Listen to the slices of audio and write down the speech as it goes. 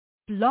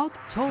Blog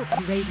Talk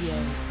Radio.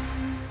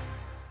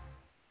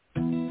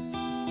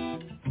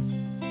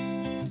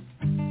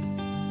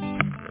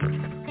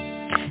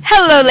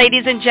 Hello,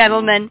 ladies and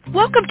gentlemen.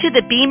 Welcome to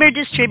the BEMER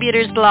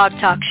Distributors Blog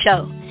Talk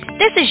Show.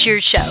 This is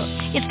your show.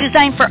 It's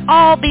designed for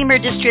all BEMER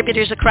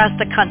distributors across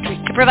the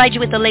country to provide you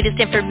with the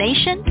latest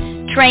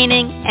information,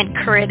 training, and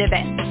current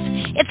events.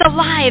 It's a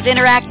live,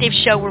 interactive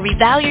show where we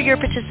value your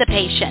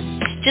participation.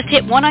 Just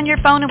hit 1 on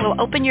your phone and we'll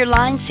open your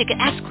lines so you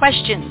can ask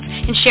questions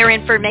and share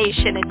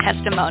information and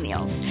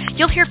testimonials.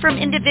 You'll hear from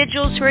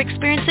individuals who are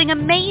experiencing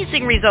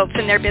amazing results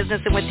in their business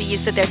and with the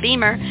use of their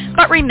BEMER.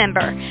 But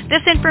remember,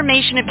 this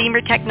information of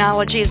BEMER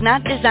technology is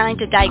not designed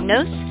to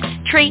diagnose,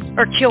 treat,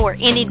 or cure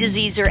any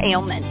disease or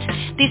ailment.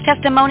 These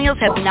testimonials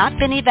have not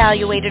been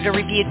evaluated or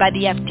reviewed by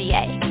the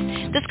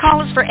FDA. This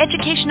call is for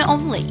education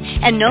only,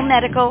 and no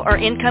medical or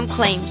income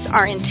claims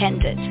are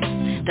intended.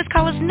 This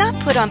call is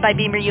not put on by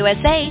BEMER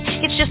USA.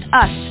 It's just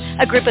us,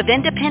 a group of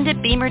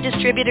independent BEMER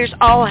distributors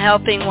all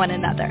helping one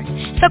another.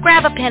 So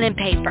grab a pen and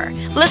paper,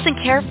 listen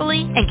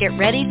carefully, and get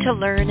ready to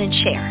learn and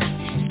share.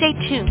 Stay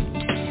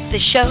tuned. The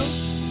show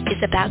is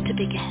about to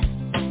begin.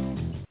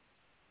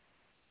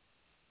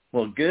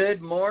 Well,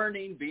 good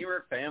morning,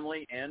 BEMER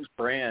family and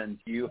friends.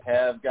 You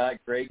have got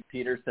Greg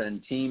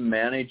Peterson, team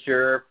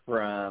manager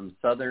from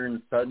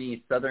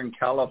sunny Southern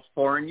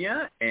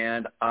California,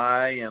 and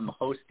I am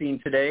hosting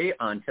today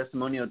on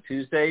Testimonial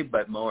Tuesday,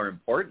 but more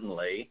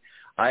importantly,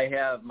 I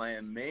have my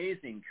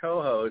amazing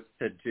co-host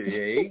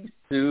today,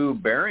 Sue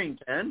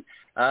Barrington,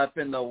 up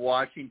in the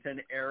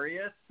Washington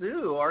area.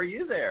 Sue, are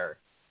you there?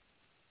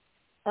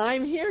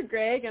 I'm here,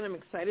 Greg, and I'm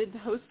excited to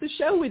host the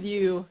show with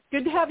you.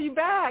 Good to have you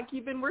back.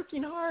 You've been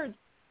working hard.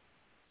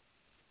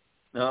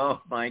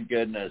 Oh, my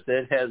goodness.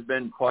 It has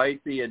been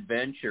quite the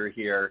adventure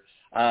here.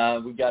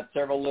 We've got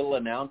several little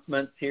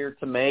announcements here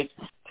to make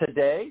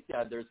today.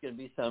 There's going to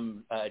be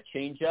some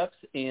change-ups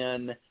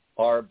in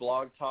our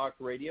Blog Talk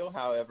Radio.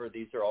 However,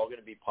 these are all going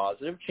to be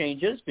positive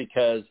changes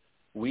because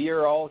we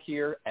are all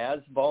here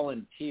as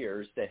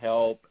volunteers to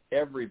help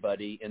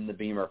everybody in the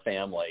BEMER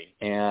family.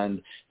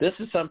 And this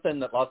is something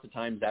that lots of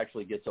times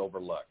actually gets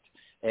overlooked.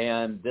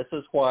 And this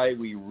is why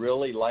we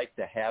really like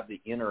to have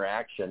the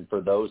interaction for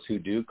those who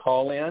do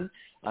call in.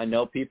 I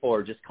know people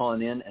are just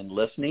calling in and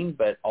listening,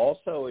 but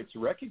also it's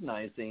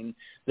recognizing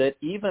that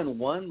even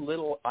one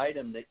little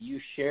item that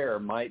you share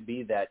might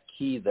be that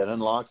key that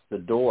unlocks the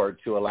door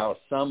to allow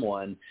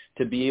someone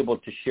to be able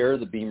to share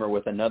the BEMER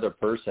with another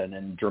person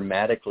and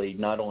dramatically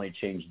not only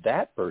change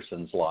that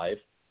person's life,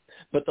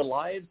 but the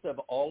lives of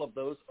all of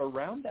those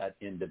around that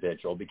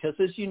individual. Because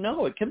as you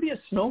know, it can be a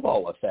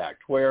snowball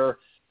effect where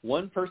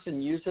one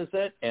person uses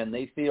it and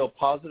they feel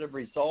positive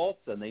results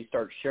and they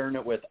start sharing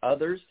it with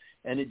others,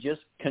 and it just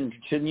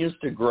continues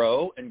to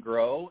grow and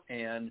grow,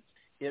 and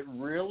it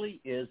really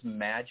is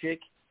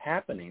magic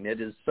happening. It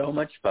is so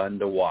much fun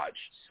to watch.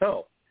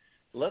 So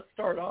let's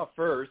start off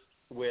first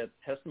with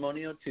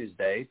Testimonial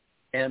Tuesday.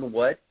 And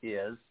what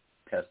is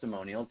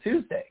Testimonial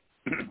Tuesday?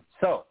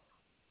 So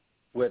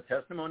with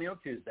Testimonial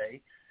Tuesday,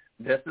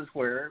 this is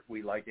where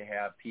we like to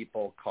have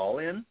people call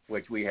in,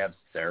 which we have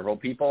several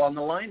people on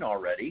the line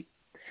already.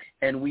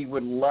 And we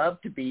would love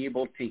to be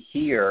able to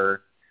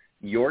hear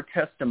your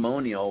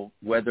testimonial,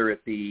 whether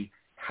it be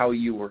how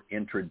you were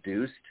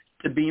introduced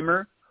to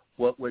BEMER,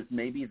 what was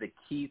maybe the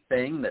key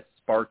thing that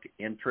sparked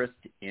interest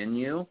in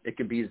you. It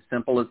could be as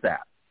simple as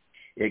that.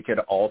 It could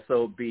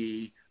also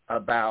be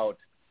about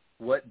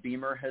what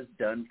BEMER has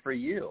done for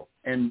you.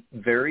 And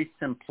very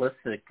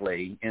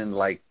simplistically, in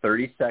like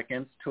 30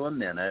 seconds to a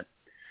minute,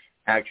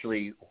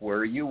 actually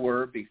where you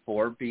were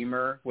before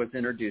BEMER was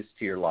introduced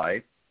to your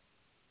life,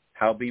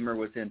 how BEMER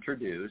was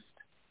introduced,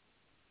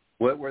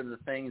 what were the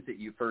things that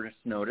you first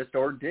noticed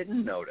or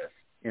didn't notice,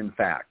 in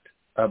fact,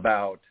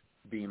 about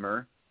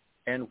BEMER,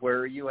 and where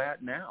are you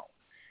at now?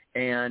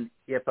 And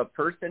if a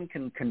person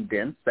can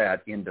condense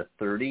that into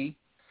 30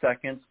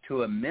 seconds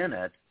to a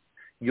minute,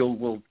 you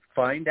will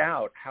find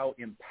out how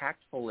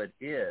impactful it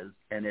is,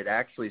 and it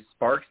actually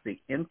sparks the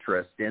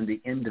interest in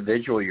the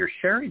individual you're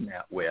sharing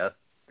that with,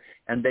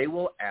 and they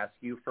will ask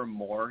you for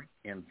more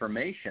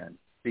information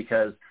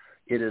because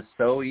it is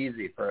so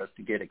easy for us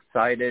to get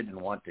excited and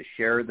want to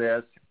share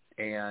this.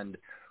 And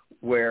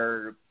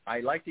where I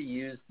like to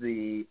use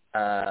the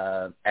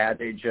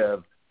adage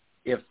of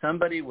if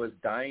somebody was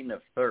dying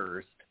of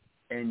thirst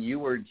and you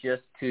were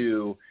just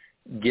to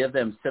give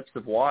them sips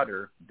of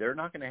water, they're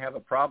not going to have a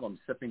problem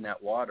sipping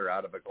that water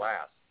out of a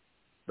glass.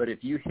 But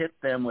if you hit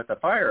them with a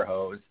fire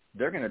hose,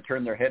 they're going to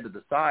turn their head to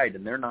the side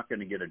and they're not going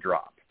to get a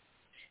drop.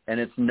 And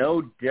it's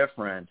no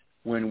different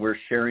when we're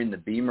sharing the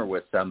BEMER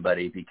with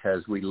somebody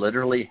because we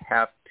literally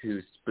have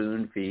to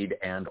spoon feed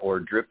and or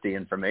drip the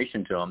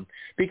information to them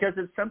because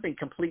it's something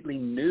completely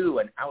new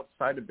and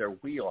outside of their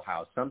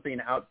wheelhouse, something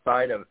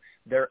outside of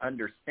their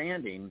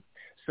understanding.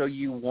 So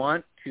you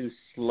want to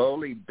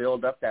slowly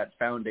build up that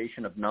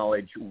foundation of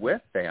knowledge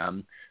with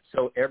them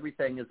so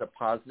everything is a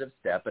positive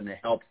step and it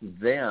helps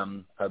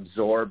them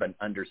absorb and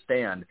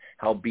understand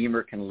how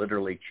BEMER can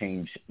literally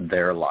change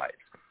their lives.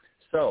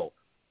 So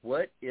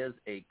what is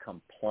a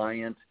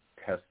compliant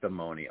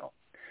testimonial?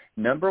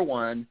 Number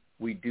one,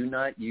 we do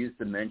not use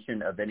the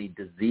mention of any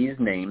disease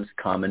names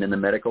common in the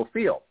medical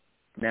field.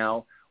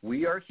 Now,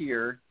 we are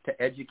here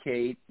to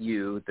educate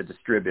you, the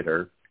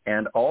distributor,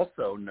 and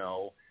also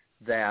know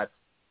that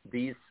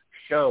these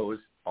shows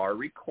are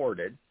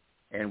recorded,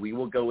 and we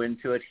will go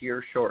into it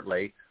here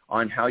shortly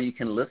on how you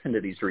can listen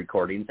to these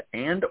recordings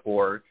and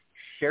or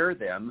share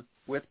them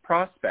with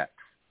prospects.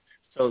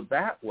 So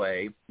that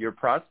way, your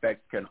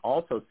prospects can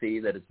also see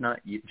that it's not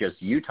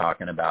just you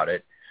talking about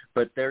it,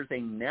 but there's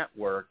a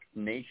network,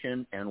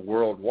 nation and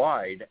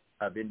worldwide,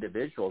 of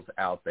individuals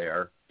out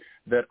there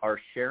that are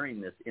sharing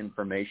this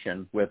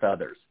information with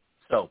others.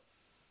 So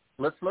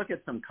let's look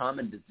at some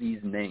common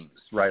disease names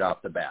right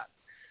off the bat.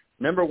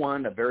 Number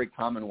one, a very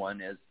common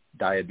one is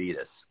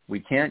diabetes. We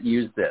can't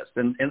use this.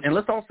 And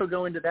let's also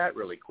go into that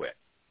really quick.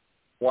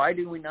 Why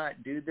do we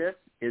not do this?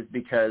 Is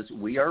because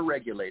we are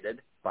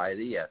regulated by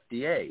the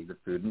FDA, the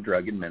Food and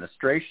Drug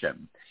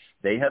Administration.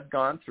 They have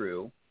gone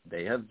through,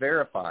 they have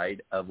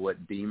verified of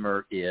what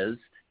BEMER is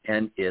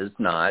and is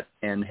not,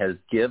 and has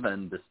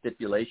given the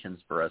stipulations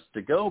for us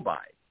to go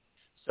by.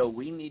 So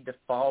we need to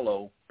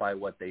follow by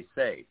what they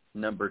say.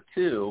 Number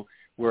two,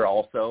 we're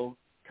also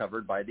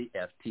covered by the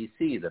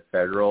FTC, the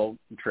Federal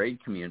Trade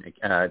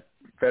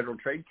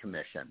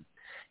Commission.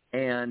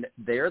 And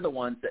they're the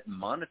ones that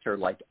monitor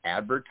like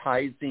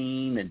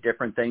advertising and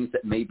different things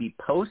that may be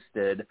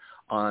posted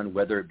on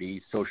whether it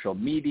be social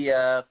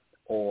media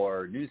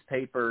or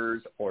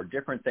newspapers or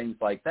different things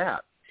like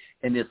that.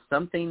 And if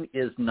something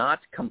is not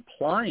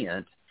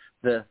compliant,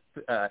 the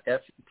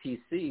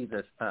FTC,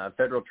 the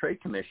Federal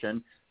Trade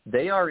Commission,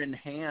 they are in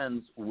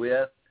hands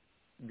with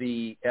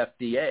the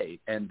FDA,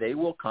 and they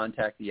will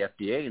contact the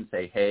FDA and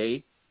say,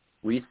 hey,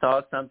 we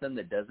saw something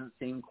that doesn't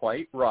seem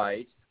quite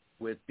right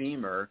with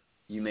BEMER.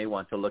 You may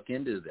want to look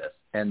into this.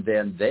 And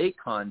then they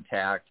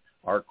contact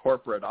our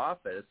corporate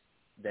office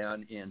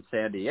down in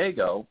San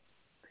Diego,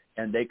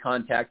 and they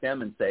contact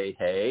them and say,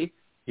 hey,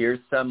 here's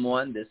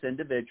someone, this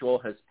individual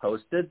has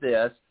posted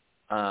this.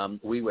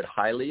 We would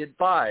highly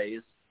advise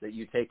that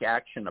you take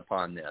action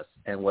upon this.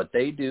 And what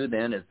they do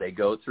then is they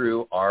go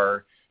through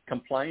our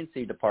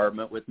compliancy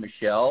department with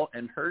Michelle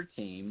and her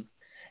team,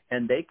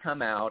 and they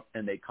come out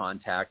and they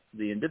contact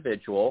the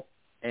individual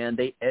and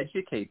they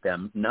educate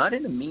them, not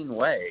in a mean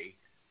way,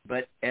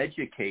 but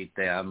educate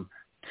them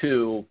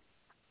to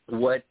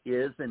what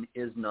is and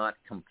is not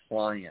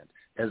compliant.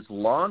 As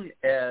long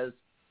as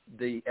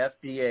the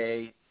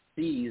FDA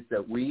sees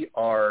that we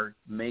are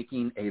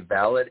making a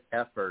valid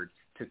effort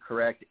to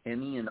correct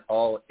any and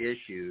all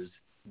issues,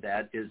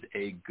 that is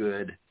a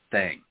good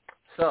thing.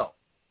 So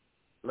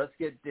let's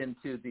get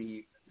into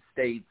the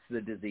states,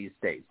 the disease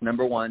states.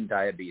 Number one,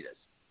 diabetes.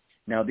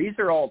 Now, these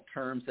are all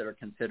terms that are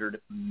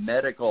considered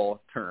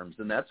medical terms,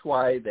 and that's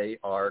why they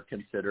are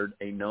considered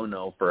a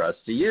no-no for us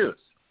to use,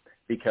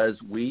 because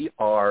we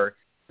are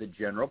the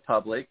general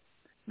public.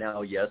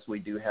 Now, yes, we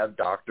do have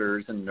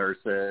doctors and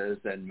nurses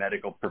and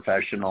medical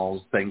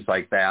professionals, things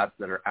like that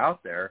are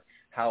out there.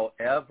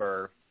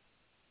 However,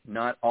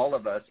 not all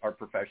of us are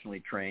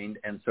professionally trained,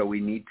 and so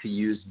we need to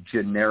use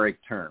generic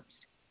terms.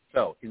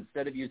 So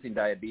instead of using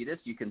diabetes,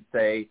 you can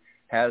say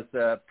has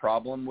a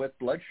problem with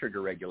blood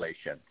sugar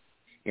regulation.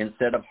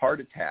 Instead of heart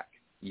attack,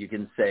 you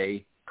can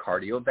say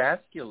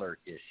cardiovascular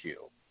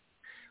issue.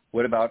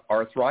 What about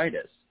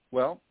arthritis?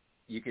 Well,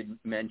 you could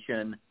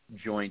mention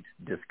joint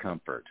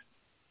discomfort.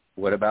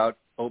 What about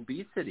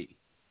obesity?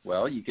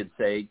 Well, you could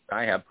say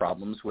I have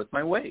problems with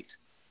my weight.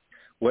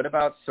 What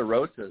about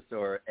cirrhosis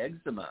or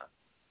eczema?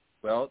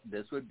 Well,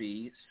 this would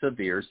be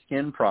severe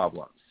skin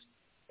problems.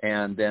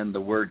 And then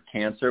the word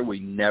cancer, we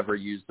never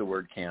use the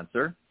word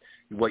cancer.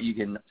 What you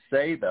can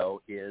say,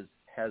 though, is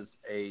has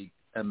a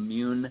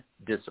immune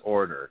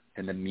disorder,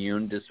 an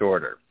immune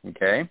disorder,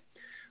 okay?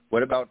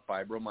 What about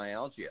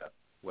fibromyalgia?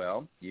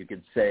 Well, you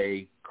could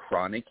say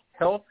chronic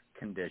health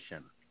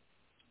condition.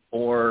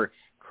 Or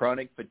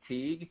chronic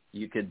fatigue,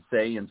 you could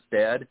say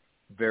instead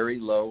very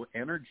low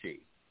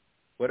energy.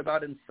 What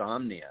about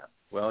insomnia?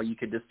 Well, you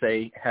could just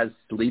say has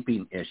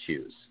sleeping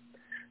issues.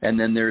 And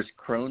then there's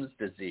Crohn's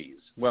disease.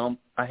 Well,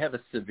 I have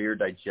a severe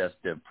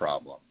digestive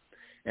problem.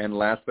 And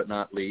last but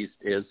not least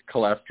is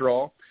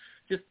cholesterol.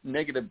 Just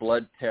negative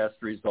blood test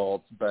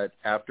results, but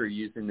after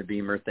using the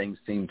BEMER, things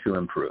seem to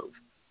improve.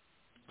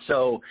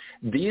 So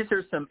these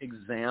are some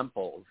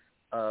examples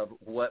of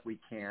what we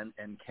can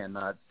and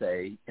cannot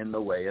say in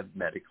the way of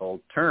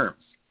medical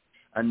terms.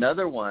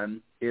 Another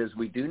one is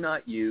we do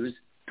not use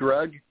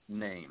drug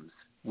names.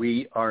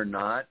 We are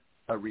not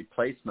a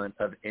replacement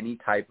of any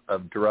type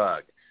of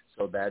drug.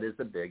 So that is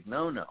a big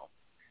no-no.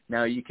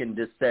 Now you can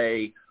just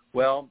say,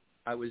 well,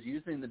 I was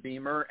using the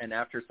BEMER, and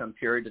after some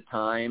period of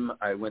time,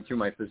 I went through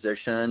my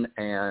physician,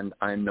 and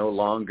I'm no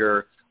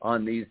longer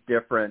on these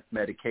different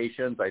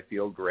medications. I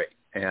feel great.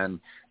 And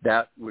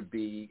that would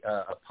be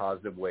a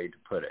positive way to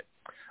put it.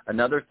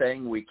 Another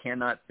thing we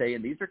cannot say,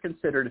 and these are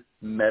considered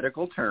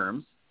medical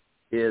terms,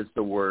 is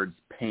the words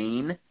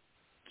pain,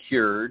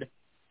 cured,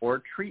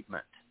 or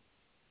treatment.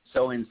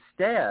 So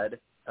instead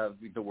of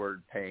the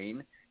word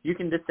pain, you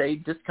can just say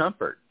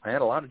discomfort. I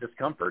had a lot of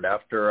discomfort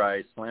after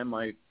I slammed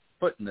my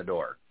foot in the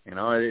door,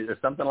 or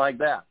something like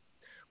that.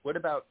 What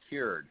about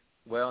cured?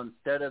 Well,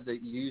 instead of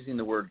using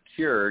the word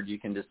cured, you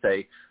can just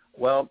say,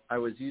 well, I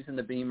was using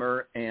the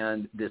BEMER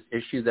and this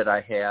issue that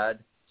I had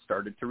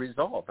started to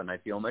resolve and I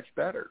feel much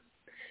better.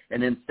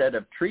 And instead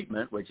of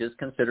treatment, which is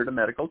considered a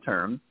medical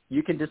term,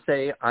 you can just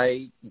say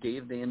I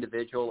gave the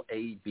individual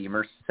a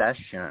BEMER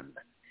session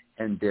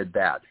and did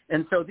that.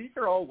 And so these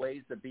are all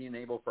ways of being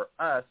able for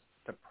us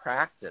to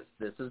practice.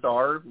 This is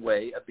our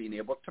way of being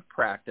able to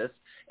practice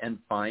and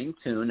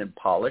fine-tune and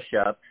polish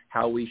up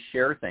how we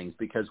share things,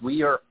 because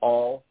we are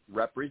all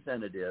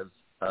representatives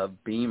of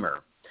BEMER.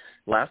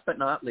 Last but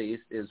not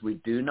least is we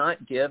do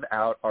not give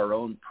out our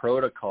own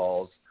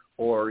protocols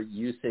or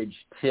usage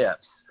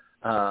tips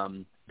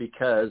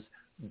because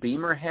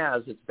BEMER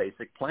has its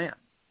basic plan,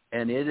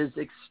 and it is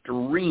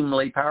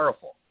extremely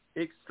powerful,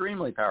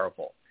 extremely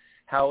powerful.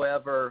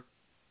 However,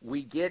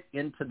 we get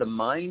into the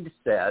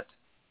mindset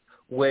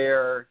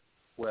where,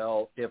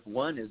 well, if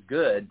 1 is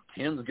good,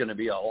 10 is going to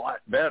be a lot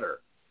better,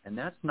 and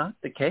that's not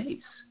the case.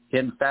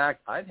 In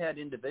fact, I've had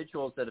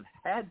individuals that have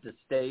had to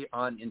stay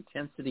on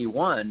intensity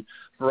 1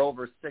 for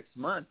over 6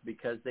 months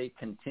because they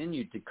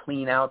continued to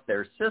clean out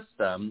their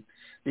system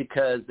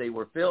because they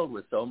were filled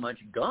with so much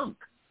gunk.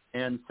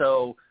 And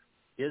so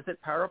is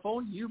it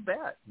powerful? You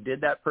bet.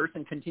 Did that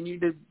person continue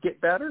to get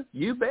better?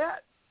 You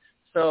bet.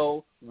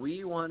 So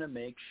we want to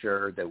make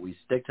sure that we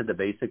stick to the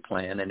basic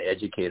plan and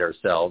educate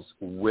ourselves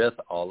with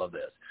all of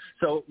this.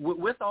 So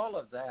with all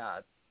of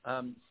that,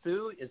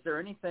 Sue, is there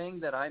anything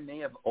that I may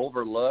have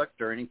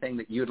overlooked or anything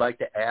that you'd like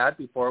to add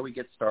before we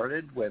get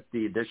started with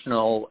the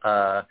additional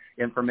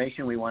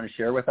information we want to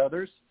share with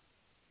others?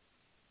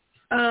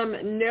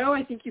 No,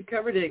 I think you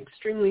covered it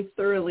extremely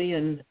thoroughly,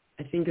 and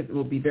I think it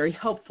will be very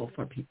helpful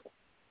for people.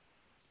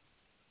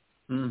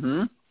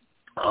 Mm-hmm.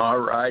 All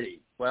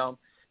righty. Well,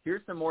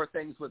 here's some more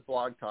things with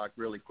Blog Talk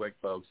really quick,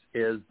 folks,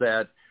 is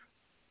that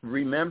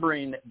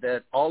remembering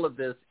that all of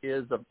this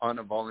is on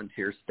a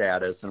volunteer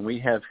status, and we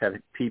have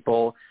had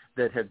people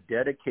that have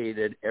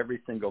dedicated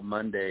every single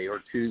Monday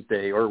or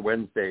Tuesday or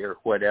Wednesday or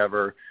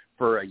whatever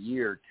for a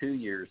year, 2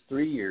 years,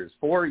 3 years,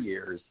 4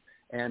 years,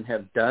 and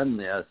have done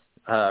this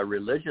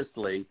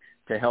religiously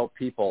to help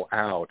people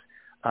out.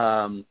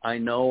 I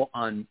know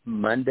on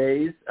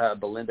Mondays,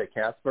 Belinda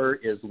Casper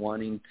is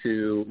wanting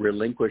to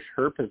relinquish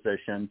her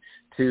position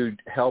to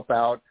help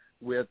out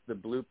with the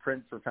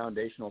Blueprint for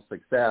Foundational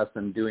Success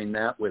and doing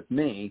that with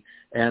me.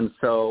 And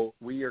so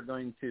we are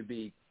going to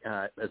be,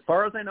 as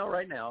far as I know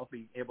right now,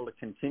 be able to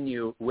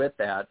continue with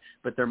that,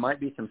 but there might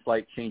be some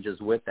slight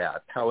changes with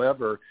that.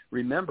 However,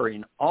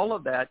 remembering all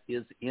of that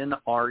is in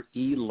our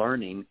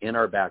e-learning in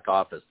our back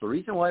office. The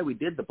reason why we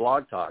did the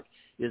Blog Talk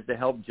is to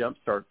help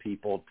jumpstart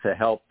people, to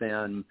help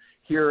them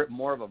hear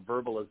more of a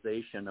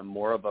verbalization, a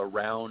more of a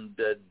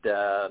rounded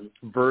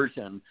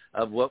version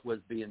of what was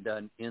being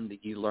done in the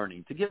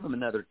e-learning, to give them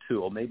another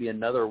tool, maybe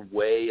another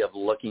way of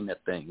looking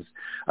at things.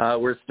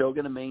 We're still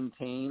going to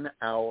maintain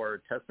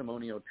our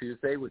Testimonial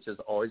Tuesday, which has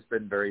always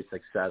been very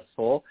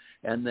successful,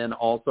 and then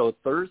also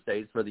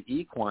Thursdays for the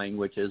equine,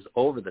 which is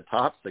over the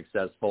top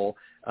successful,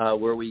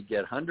 where we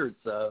get hundreds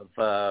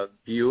of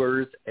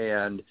viewers,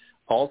 and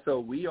also,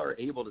 we are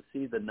able to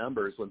see the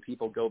numbers when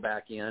people go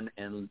back in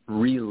and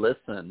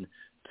re-listen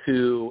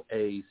to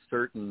a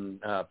certain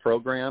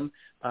program.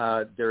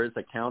 There is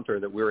a counter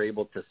that we're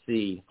able to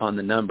see on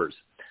the numbers.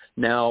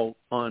 Now,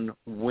 on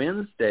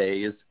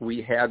Wednesdays,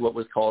 we had what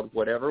was called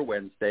Whatever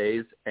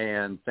Wednesdays,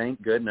 and thank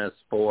goodness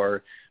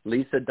for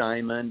Lisa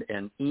Diamond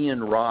and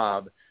Ian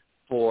Robb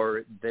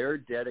for their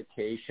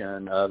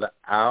dedication of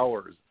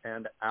hours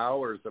and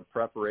hours of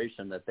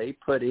preparation that they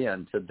put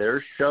into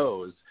their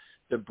shows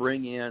to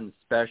bring in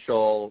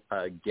special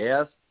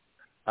guests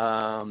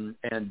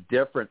and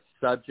different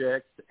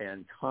subjects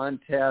and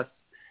contests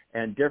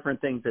and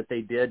different things that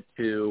they did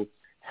to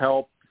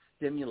help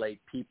stimulate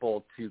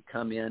people to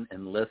come in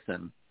and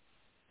listen.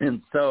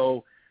 And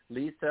so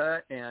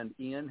Lisa and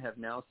Ian have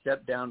now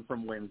stepped down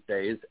from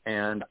Wednesdays,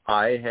 and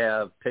I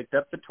have picked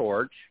up the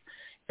torch,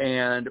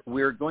 and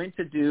we're going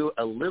to do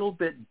a little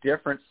bit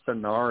different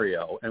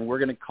scenario, and we're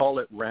going to call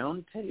it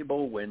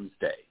Roundtable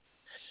Wednesday.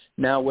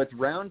 Now, with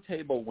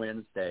Roundtable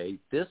Wednesday,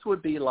 this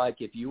would be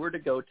like if you were to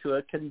go to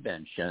a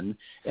convention,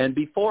 and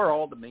before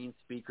all the main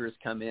speakers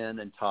come in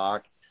and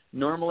talk,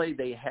 normally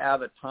they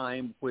have a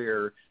time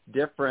where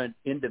different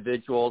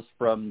individuals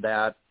from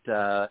that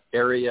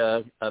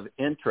area of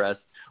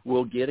interest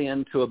will get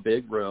into a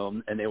big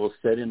room, and they will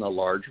sit in a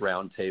large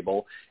round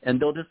table, and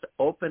they'll just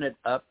open it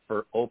up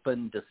for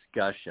open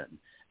discussion.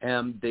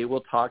 And they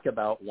will talk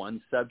about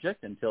one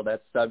subject until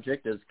that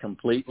subject is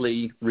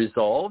completely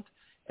resolved,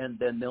 and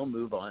then they'll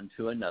move on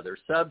to another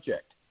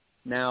subject.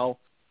 Now,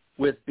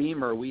 with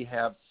BEMER, we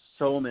have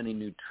so many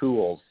new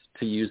tools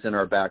to use in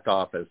our back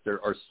office.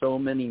 There are so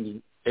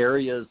many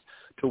areas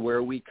to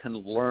where we can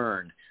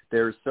learn.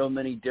 There's so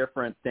many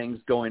different things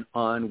going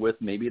on with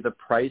maybe the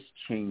price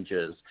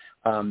changes,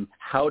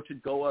 how to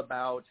go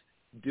about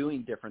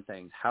doing different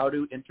things, how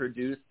to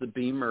introduce the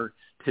BEMER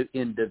to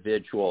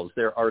individuals.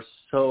 There are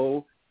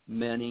so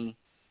many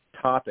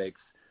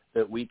topics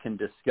that we can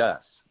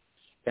discuss.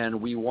 and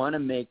we want to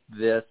make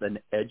this an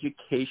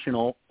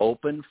educational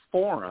open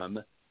forum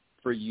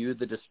for you,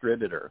 the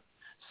distributor.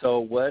 So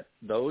what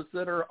those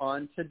that are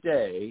on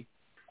today,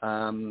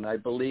 I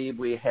believe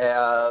we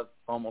have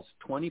almost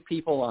 20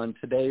 people on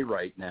today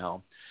right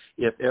now.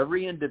 If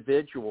every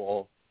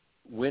individual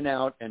went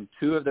out and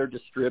 2 of their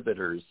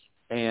distributors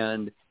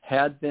and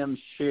had them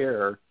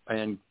share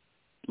and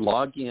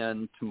log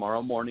in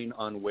tomorrow morning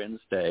on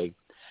Wednesday,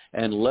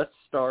 and let's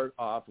start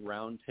off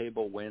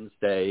Roundtable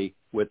Wednesday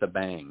with a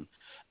bang.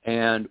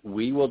 And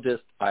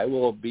I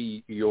will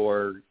be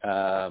your,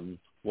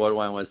 what do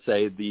I want to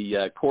say,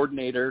 the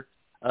coordinator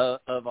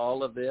of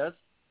all of this,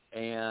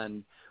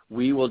 and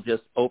we will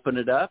just open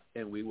it up,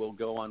 and we will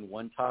go on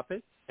one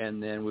topic,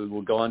 and then we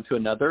will go on to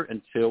another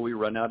until we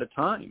run out of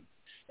time.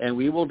 And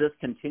we will just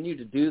continue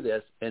to do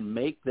this and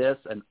make this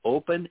an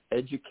open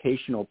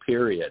educational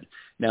period.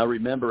 Now,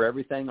 remember,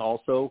 everything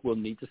also will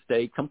need to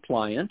stay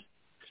compliant,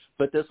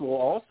 but this will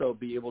also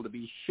be able to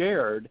be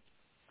shared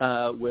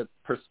with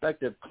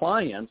prospective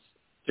clients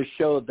to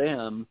show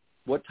them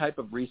what type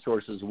of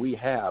resources we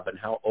have and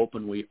how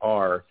open we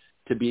are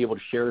to be able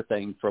to share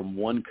things from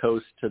one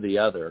coast to the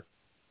other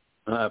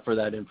for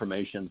that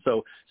information.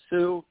 So,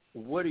 Sue,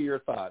 what are your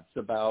thoughts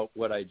about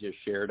what I just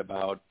shared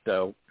about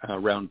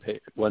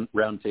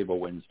Roundtable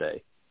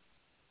Wednesday?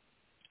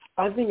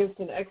 I think it's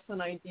an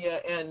excellent idea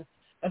and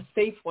a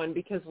safe one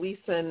because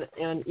Lisa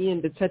and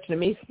Ian did such an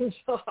amazing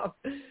job.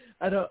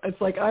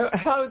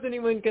 How is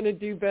anyone going to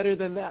do better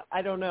than that?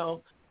 I don't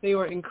know. They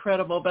were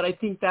incredible, but I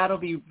think that'll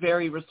be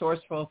very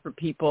resourceful for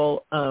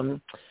people. I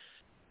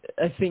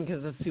think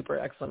is a super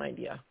excellent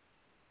idea.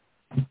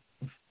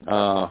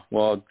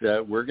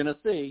 We're going to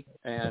see.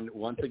 And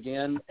once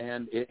again,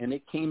 and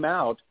it came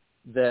out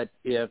that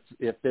if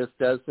this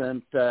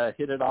doesn't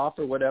hit it off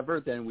or whatever,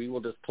 then we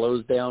will just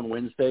close down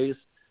Wednesdays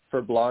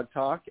for Blog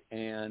Talk,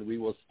 and we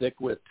will stick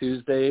with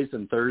Tuesdays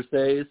and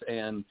Thursdays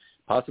and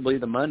possibly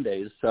the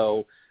Mondays.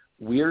 So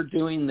we're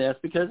doing this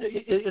because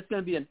it's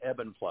going to be an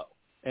ebb and flow.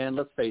 And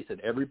let's face it,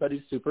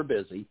 everybody's super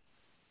busy,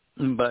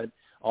 but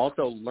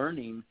also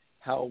learning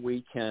how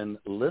we can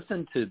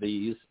listen to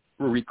these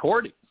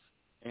recordings.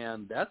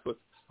 And that's what's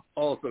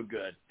also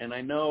good. And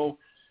I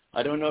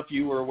don't know if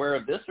you were aware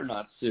of this or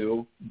not,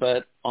 Sue,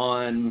 but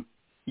on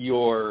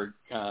your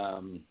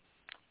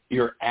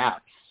apps,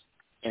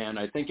 and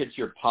I think it's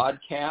your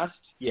podcast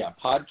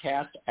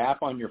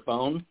app on your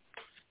phone.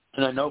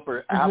 And I know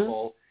for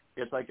Apple,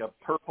 it's like a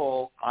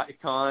purple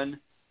icon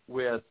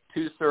with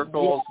 2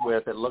 circles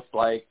with, it looks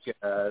like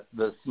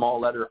the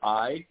small letter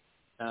I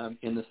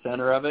in the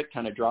center of it,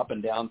 kind of dropping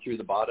down through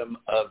the bottom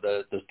of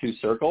the 2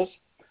 circles.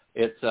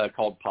 It's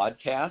called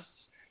Podcasts.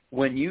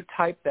 When you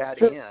type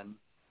that in,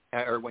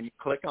 or when you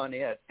click on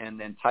it and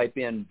then type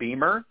in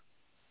BEMER,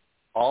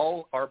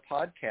 all our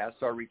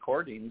podcasts, our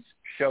recordings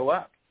show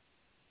up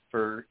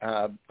for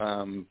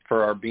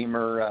our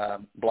BEMER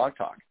Blog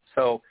Talk.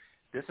 So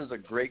this is a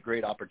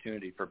great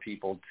opportunity for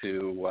people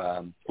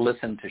to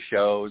listen to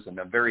shows in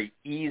a very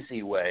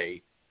easy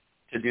way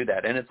to do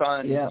that. And it's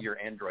on your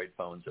Android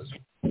phones as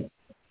well.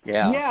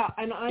 Yeah,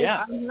 and I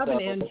have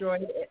an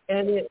Android,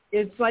 and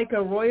it's like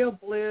a royal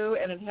blue,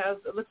 and it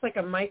looks like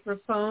a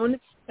microphone.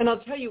 And I'll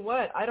tell you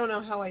what, I don't know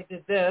how I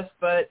did this,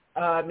 but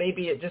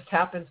maybe it just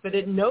happens, but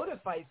it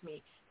notifies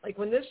me. Like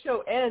when this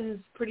show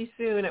ends pretty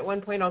soon, at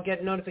one point I'll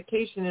get a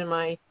notification in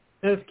my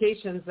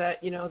notifications that,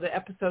 the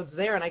episode's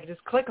there, and I can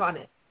just click on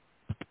it.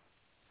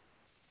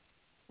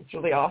 It's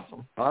really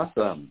awesome.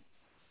 Awesome.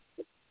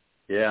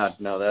 Yeah,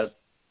 no,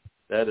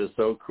 that is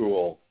so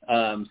cool.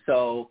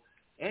 So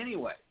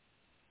anyway,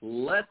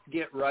 let's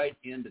get right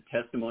into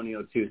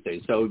Testimonial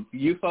Tuesday. So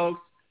you folks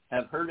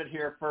have heard it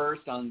here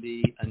first on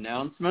the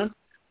announcement.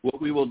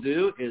 What we will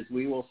do is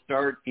we will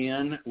start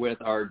in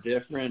with our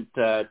different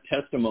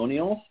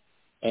testimonials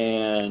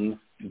and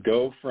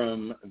go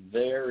from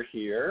there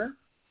here.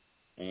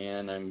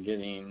 And I'm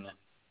getting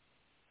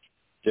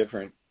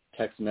different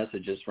text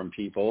messages from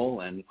people,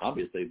 and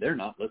obviously they're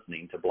not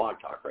listening to Blog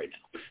Talk right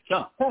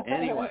now. So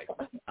anyway,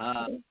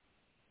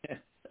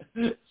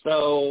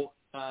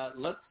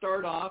 let's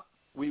start off.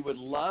 We would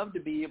love to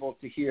be able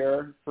to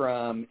hear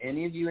from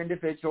any of you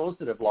individuals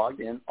that have logged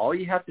in. All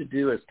you have to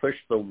do is push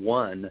the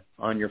 1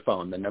 on your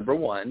phone, the number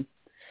 1,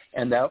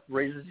 and that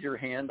raises your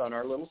hand on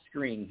our little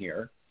screen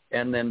here.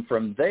 And then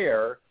from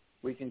there,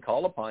 we can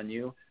call upon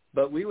you.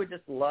 But we would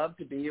just love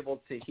to be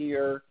able to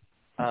hear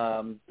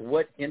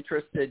what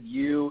interested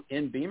you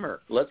in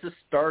BEMER. Let's just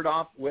start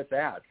off with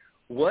that.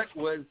 What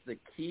was the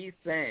key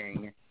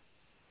thing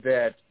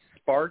that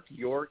sparked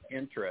your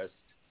interest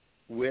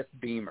with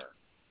BEMER?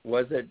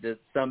 Was it that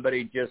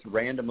somebody just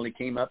randomly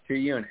came up to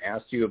you and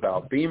asked you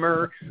about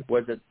BEMER?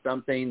 Was it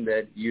something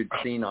that you'd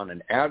seen on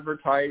an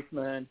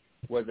advertisement?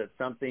 Was it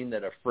something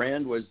that a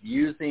friend was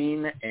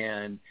using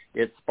and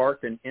it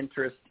sparked an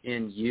interest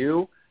in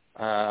you?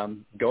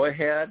 Go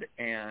ahead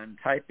and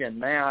type in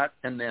that.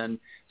 And then,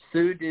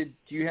 Sue, do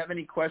you have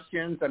any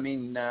questions? I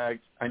mean, I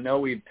know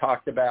we've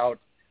talked about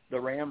the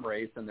Ram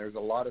race, and there's a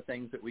lot of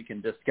things that we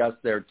can discuss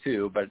there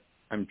too, but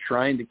I'm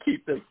trying to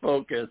keep this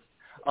focused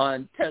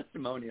on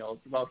testimonials.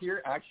 Well,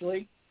 here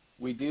actually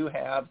we do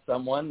have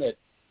someone that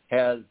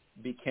has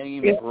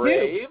became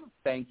brave.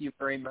 Thank you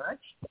very much.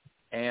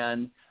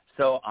 And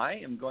so I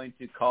am going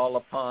to call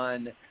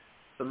upon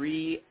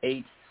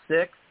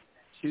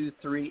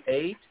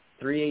 386-238.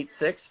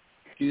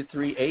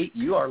 386-238.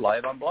 You are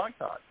live on Blog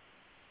Talk.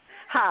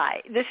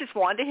 Hi, this is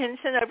Wanda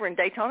Henson over in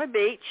Daytona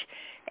Beach,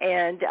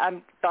 and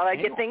I thought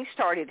I'd get things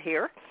started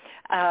here.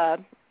 I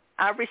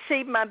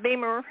received my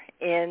BEMER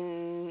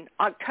in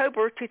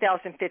October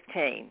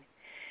 2015,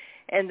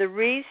 and the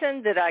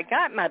reason that I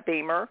got my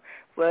BEMER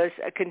was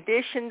a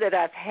condition that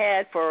I've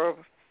had for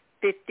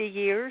 50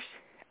 years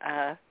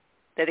that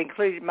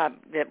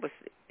was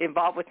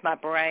involved with my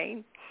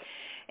brain,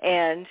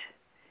 and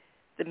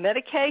the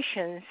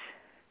medications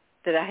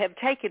that I have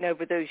taken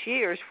over those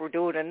years were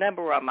doing a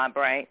number on my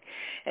brain.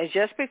 And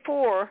just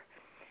before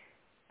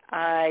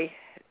I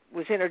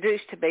was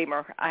introduced to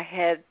BEMER, I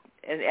had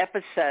an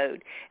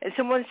episode, and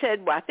someone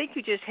said, well, I think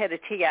you just had a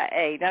TIA.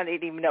 And I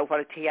didn't even know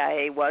what a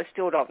TIA was,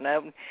 still don't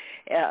know.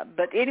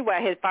 But anyway,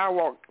 I had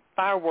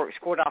fireworks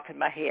going off in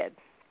my head.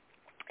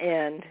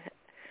 And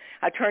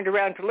I turned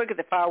around to look at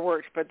the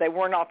fireworks, but they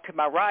weren't off to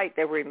my right.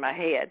 They were in my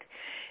head.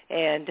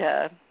 And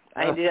I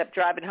ended up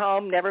driving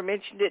home, never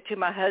mentioned it to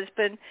my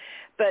husband.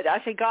 But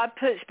I said, God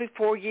puts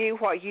before you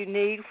what you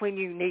need when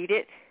you need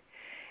it.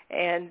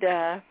 And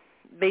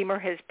BEMER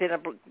has been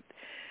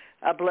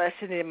a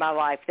blessing in my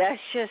life.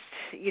 That's just,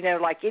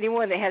 like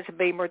anyone that has a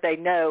BEMER, they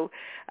know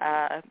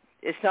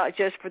it's not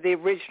just for the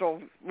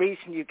original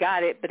reason you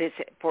got it, but it's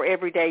for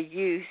everyday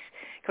use,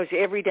 because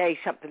every day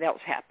something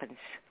else happens.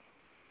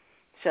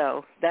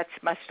 So that's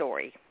my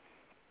story.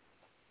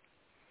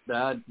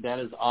 That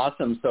is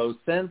awesome. So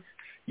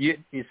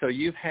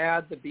you've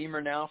had the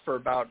BEMER now for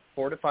about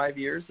 4 to 5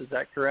 years, is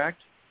that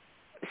correct?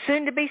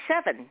 Soon to be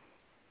 7.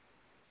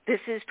 This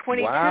is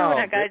 22, wow. And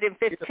I got it in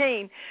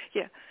 15.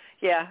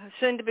 Yeah,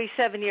 soon to be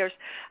 7 years.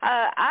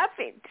 I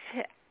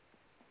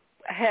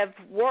have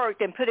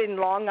worked and put in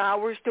long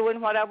hours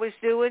doing what I was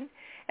doing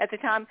at the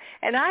time,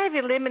 and I have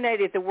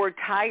eliminated the word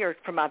tired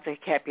from my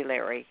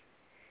vocabulary.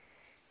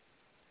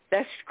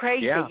 That's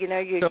crazy, yeah.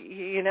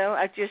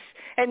 I just,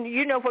 and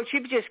what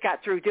you've just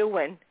got through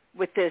doing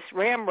with this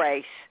ram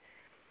race.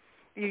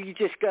 You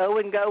just go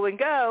and go and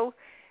go,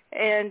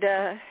 and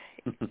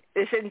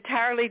it's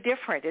entirely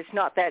different. It's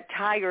not that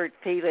tired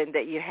feeling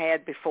that you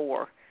had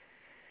before.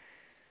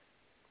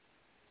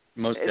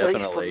 Most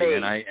definitely,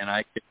 and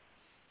I could,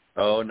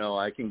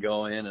 I can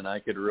go in and I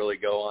could really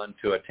go on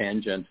to a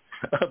tangent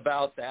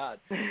about that.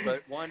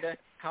 But Wanda,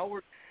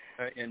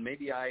 and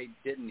maybe I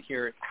didn't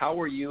hear it, how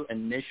were you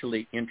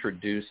initially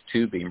introduced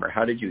to BEMER?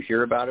 How did you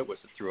hear about it? Was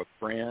it through a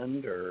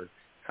friend, or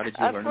how did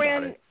you learn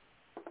about it?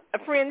 A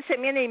friend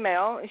sent me an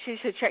email, and she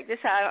said, check this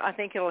out. I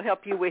think it'll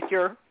help you with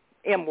your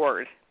M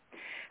word.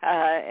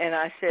 And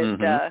I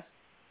said,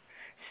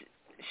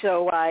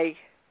 so I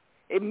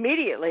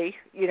immediately,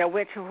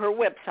 went to her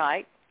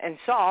website and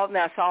saw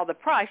the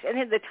price. And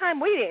at the time,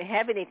 we didn't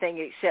have anything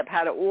except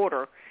how to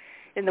order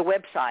in the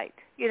website.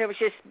 It's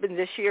just been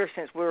this year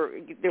since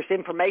there's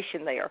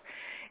information there.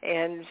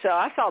 And so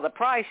I saw the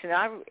price, and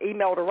I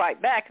emailed her right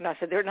back, and I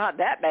said, they're not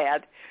that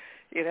bad,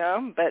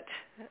 but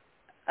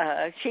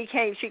she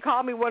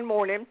called me one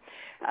morning.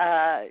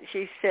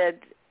 She said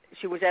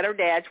she was at her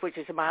dad's, which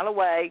is a mile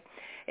away,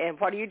 and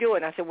what are you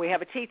doing? I said, we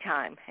have a tea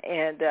time.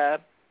 And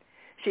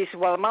she said,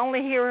 well, I'm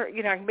only here,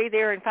 I can be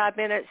there in 5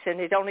 minutes, and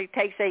it only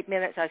takes 8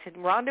 minutes. I said,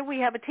 Rhonda, we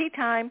have a tea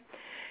time.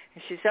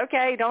 And she said,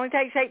 okay, it only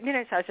takes 8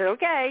 minutes. I said,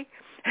 okay,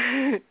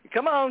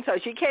 come on. So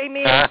she came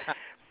in,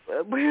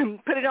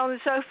 put it on the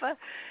sofa.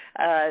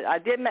 I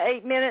did my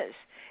 8 minutes,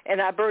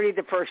 and I birdied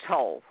the first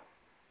hole.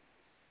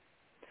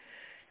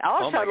 I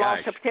also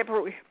lost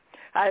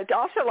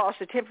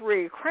a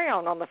temporary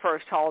crown on the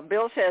first hole.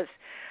 Bill says,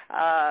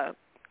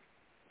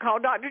 call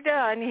Dr.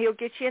 Dunn. He'll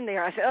get you in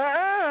there. I said,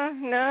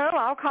 no,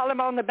 I'll call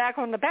him on the back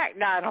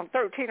nine on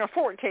 13 or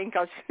 14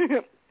 because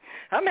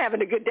I'm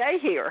having a good day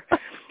here.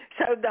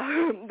 So the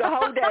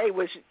whole day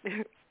was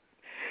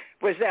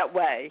that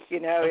way.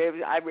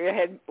 I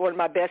had one of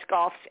my best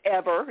golf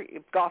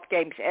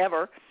games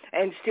ever,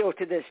 and still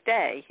to this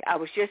day. I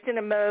was just in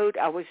a mode.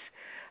 I was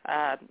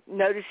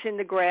noticing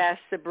the grass,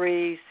 the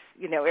breeze,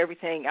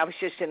 everything. I was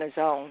just in a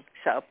zone.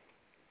 So,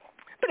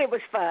 but it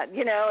was fun.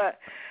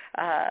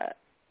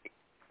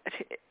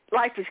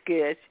 Life is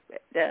good.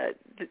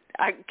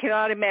 I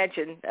cannot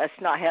imagine us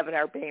not having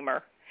our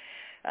BEMER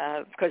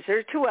because there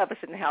are 2 of us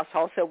in the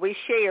household, so we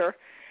share,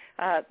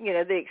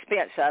 the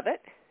expense of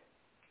it.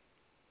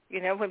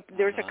 When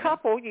there's a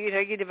couple,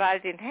 you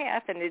divide it in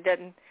half, and it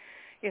doesn't,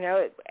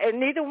 and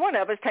neither one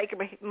of us take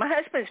it. My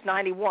husband's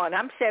 91.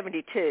 I'm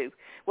 72.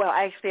 Well,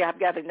 actually, I've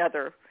got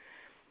another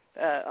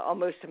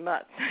almost a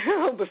month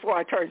before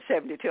I turn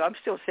 72. I'm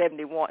still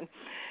 71.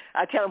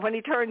 I tell him when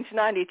he turns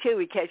 92,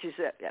 he catches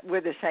it.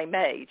 We're the same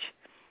age.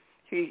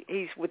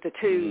 He's with the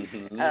 2s.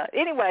 Mm-hmm.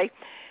 Anyway,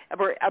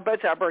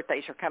 both our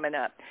birthdays are coming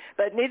up.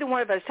 But neither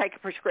one of us take a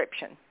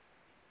prescription.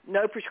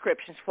 No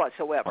prescriptions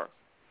whatsoever.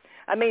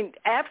 I mean,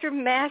 after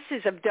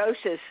masses of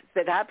doses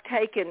that I've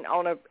taken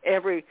on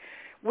every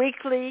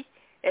weekly,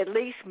 at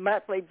least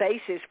monthly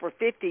basis for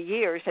 50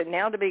 years, and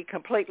now to be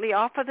completely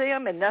off of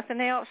them and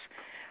nothing else,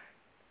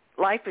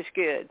 life is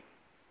good.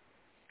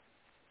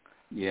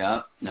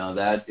 Yeah, no,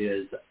 that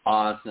is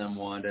awesome,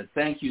 Wanda.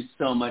 Thank you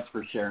so much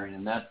for sharing,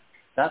 and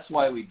that's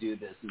why we do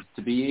this, is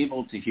to be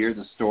able to hear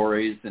the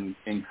stories and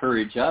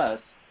encourage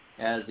us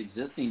as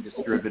existing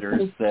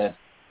distributors that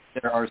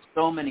there are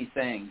so many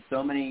things,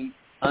 so many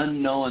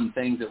unknown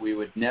things that we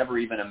would never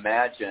even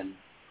imagine,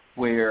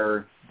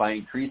 where by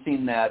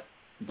increasing that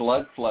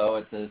blood flow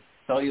at the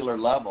cellular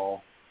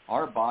level,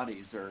 our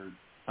bodies are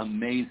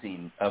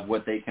amazing of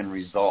what they can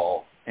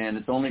resolve. And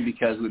it's only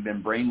because we've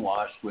been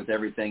brainwashed with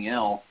everything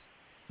else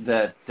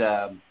that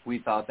we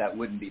thought that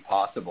wouldn't be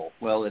possible.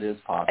 Well, it is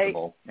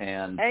possible.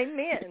 And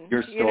amen.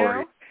 Your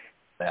story,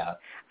 that.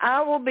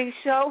 I will be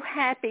so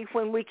happy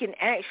when we can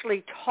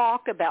actually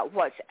talk about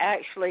what's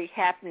actually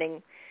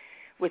happening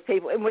with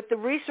people and with the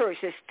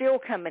resources still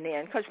coming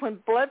in. Because when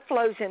blood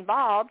flow's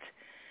involved,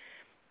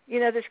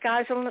 the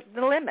sky's the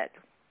limit.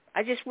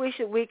 I just wish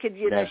that we could,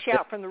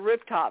 shout from the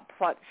rooftop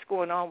what's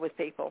going on with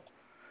people.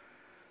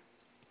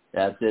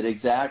 That's it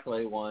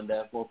exactly,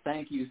 Wanda. Well,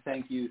 thank you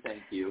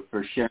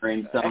for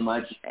sharing so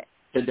much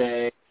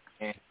today.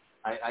 And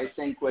I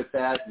think with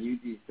that, you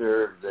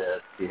deserve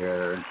this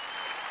here.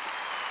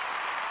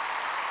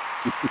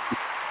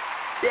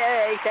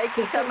 Yay, thank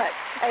you so much.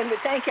 And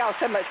thank y'all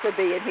so much for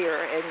being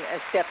here and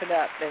stepping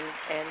up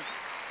and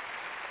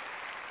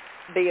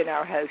being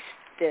our host.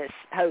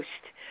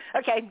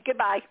 Okay,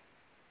 goodbye.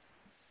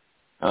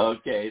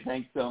 Okay,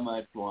 thanks so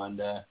much,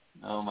 Wanda.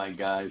 Oh, my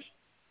gosh.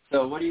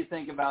 So what do you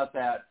think about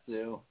that,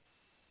 Sue?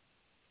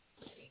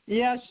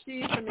 Yeah,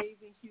 she's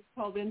amazing. She's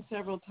called in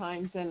several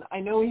times, and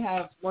I know we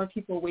have more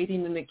people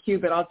waiting in the queue,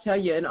 but I'll tell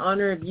you, in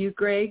honor of you,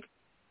 Greg,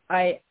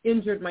 I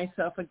injured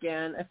myself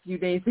again a few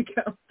days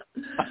ago.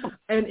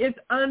 And it's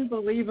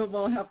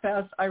unbelievable how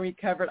fast I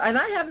recovered. And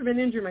I haven't been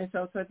injured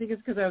myself, so I think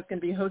it's because I was going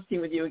to be hosting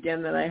with you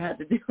again that I had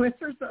to do it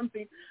or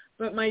something.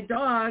 But my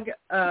dog,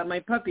 my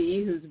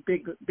puppy, who's a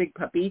big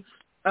puppy,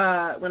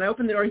 when I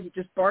opened the door, he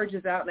just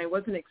barges out, and I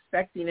wasn't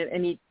expecting it,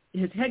 and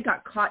his head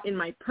got caught in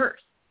my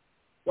purse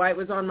while it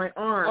was on my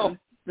arm,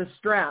 the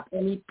strap,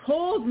 and he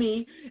pulled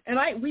me, and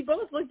we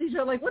both looked at each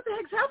other like, what the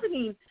heck's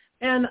happening?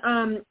 And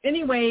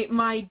anyway,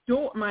 my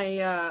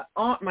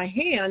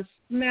hand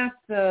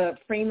smacked the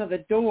frame of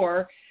the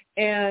door,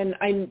 and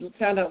I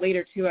found out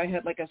later too I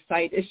had like a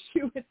side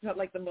issue. It felt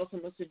like the muscle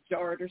must have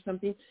jarred or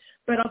something.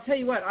 But I'll tell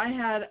you what,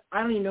 I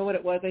don't even know what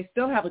it was. I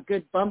still have a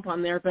good bump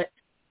on there, but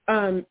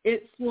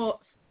it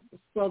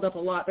swelled up a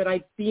lot. But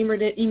I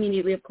BEMER'd it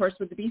immediately, of course,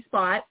 with the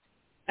B-spot,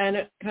 and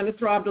it kind of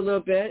throbbed a little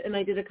bit. And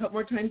I did a couple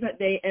more times that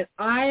day, and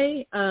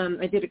I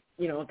did a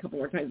couple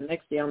more times the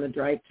next day on the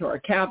drive to our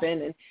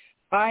cabin, and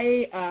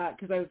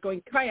because I was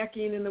going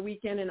kayaking in the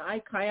weekend, and I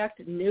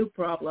kayaked, no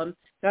problem.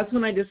 That's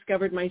when I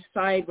discovered my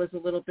side was a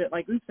little bit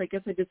like, oops, I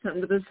guess I did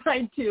something to the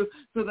side too.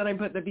 So then I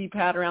put the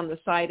V-pad around the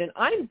side, and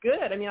I'm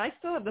good. I mean, I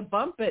still have the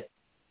bump, but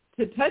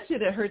to touch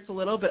it, it hurts a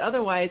little. But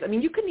otherwise, I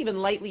mean, you couldn't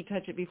even lightly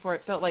touch it before.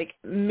 It felt like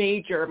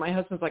major. My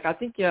husband's like, I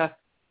think you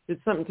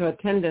did something to a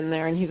tendon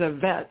there, and he's a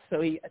vet,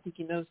 so I think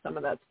he knows some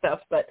of that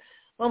stuff. But,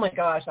 oh, my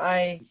gosh,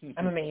 I'm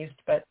amazed.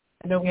 But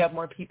I know we have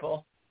more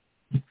people.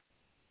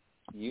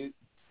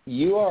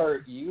 You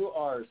are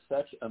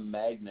such a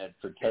magnet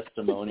for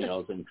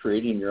testimonials and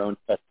creating your own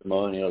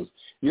testimonials.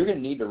 You're going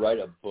to need to write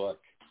a book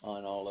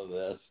on all of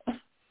this.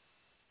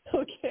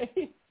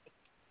 Okay.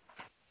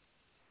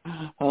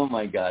 Oh,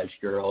 my gosh,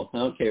 girl.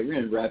 Okay, we're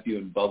going to wrap you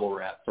in bubble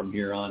wrap from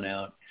here on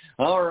out.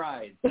 All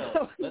right,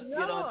 so let's get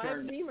on to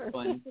our next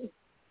one.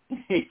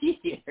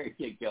 There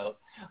you go.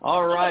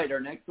 All right,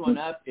 our next one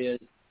up is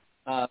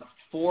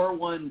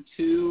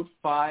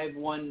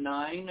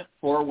 412-519.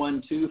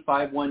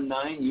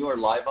 412-519. You are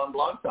live on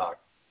Blog Talk.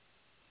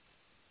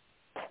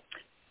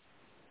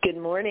 Good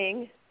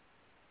morning.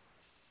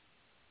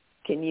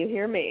 Can you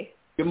hear me?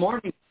 Good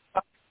morning.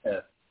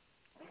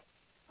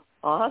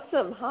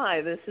 Awesome.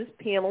 Hi, this is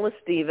Pamela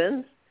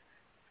Stevens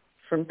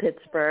from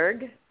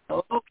Pittsburgh.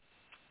 Oh.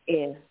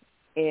 And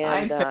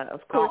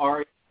of course, how are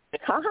you?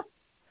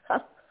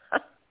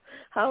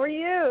 How are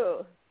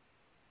you?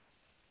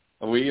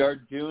 We are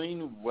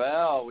doing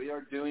well.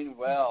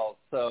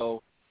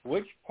 So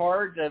which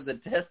part of the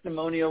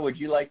testimonial would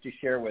you like to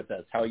share with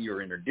us? How you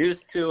were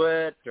introduced to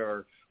it,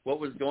 or what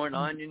was going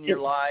on in your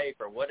life,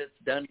 or what it's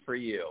done for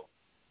you?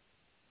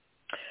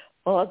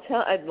 Well,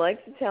 I'd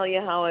like to tell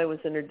you how I was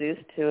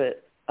introduced to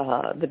it,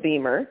 the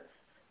BEMER.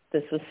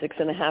 This was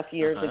 6.5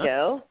 years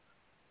ago.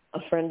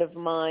 A friend of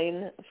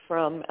mine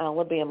from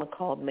Alabama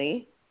called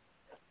me,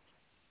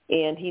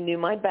 and he knew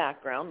my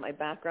background. My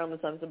background was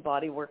I was a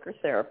body worker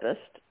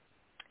therapist.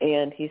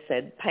 And he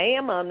said,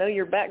 Pam, I know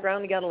your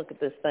background. You got to look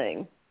at this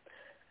thing.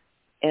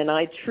 And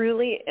I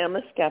truly am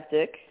a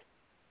skeptic.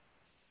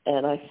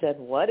 And I said,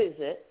 what is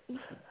it?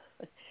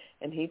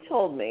 And he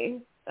told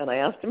me, and I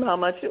asked him how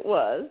much it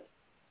was.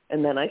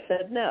 And then I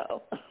said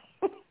no.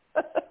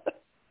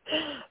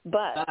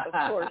 But, of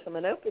course, I'm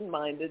an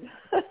open-minded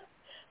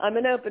I'm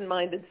an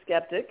open-minded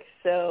skeptic,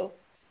 so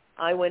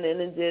I went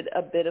in and did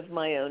a bit of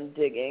my own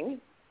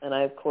digging, and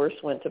I, of course,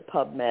 went to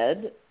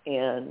PubMed,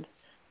 and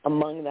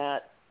among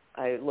that,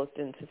 I looked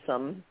into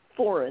some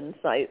foreign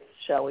sites,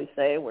 shall we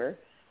say, where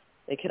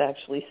they could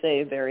actually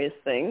say various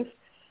things,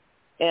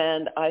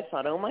 and I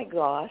thought, oh, my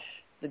gosh,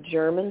 the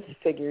Germans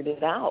figured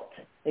it out.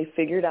 They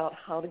figured out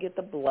how to get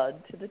the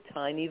blood to the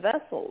tiny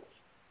vessels.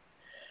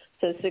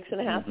 So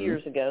 6.5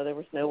 years ago, there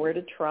was nowhere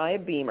to try a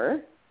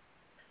BEMER,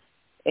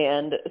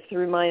 and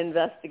through my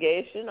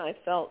investigation, I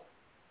felt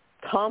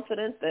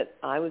confident that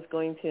I was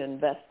going to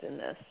invest in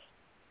this,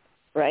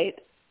 right?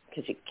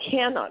 Because you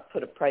cannot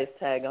put a price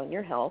tag on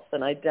your health,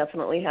 and I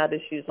definitely had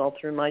issues all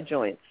through my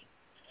joints.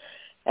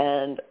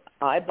 And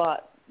I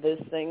bought this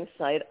thing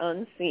sight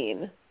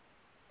unseen,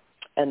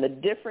 and the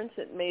difference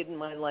it made in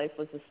my life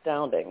was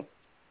astounding.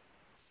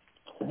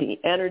 The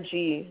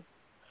energy,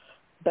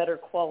 better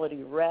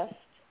quality rest,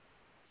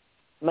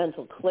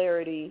 mental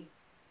clarity,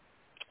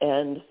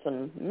 and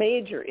some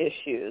major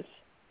issues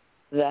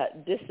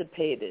that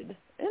dissipated.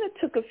 And it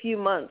took a few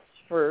months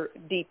for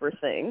deeper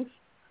things,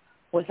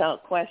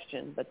 without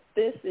question. But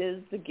this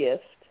is the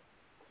gift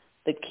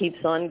that keeps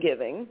on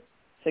giving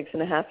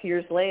 6.5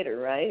 years later,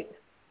 right?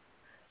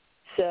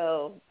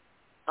 So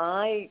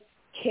I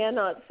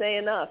cannot say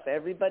enough.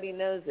 Everybody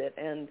knows it.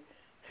 And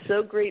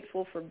so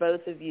grateful for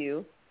both of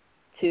you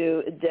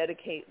to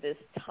dedicate this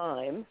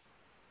time.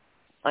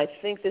 I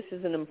think this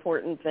is an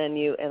important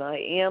venue, and I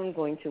am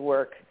going to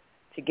work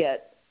to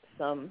get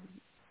some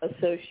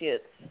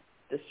associates,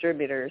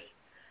 distributors,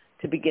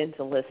 to begin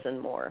to listen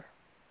more.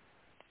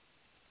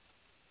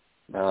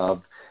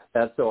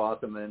 That's so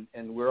awesome,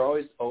 and we're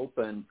always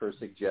open for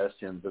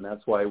suggestions, and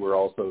that's why we're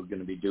also going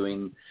to be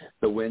doing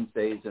the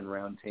Wednesdays and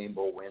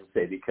Roundtable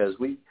Wednesday, because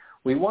we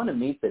want to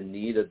meet the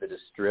need of the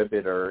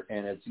distributor,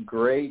 and it's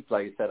great.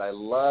 Like I said, I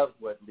love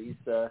what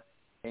Lisa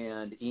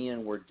and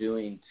Ian were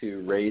doing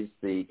to raise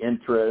the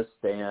interest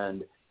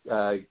and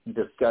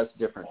discuss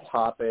different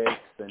topics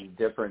and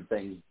different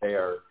things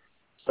there.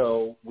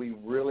 So we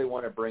really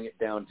want to bring it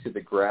down to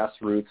the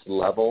grassroots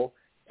level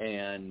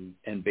and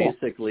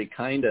basically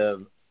kind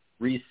of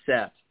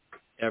reset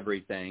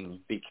everything,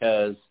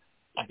 because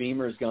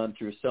BEMER's gone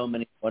through so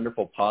many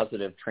wonderful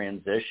positive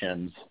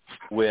transitions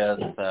with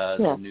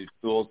the new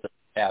tools that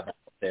we have out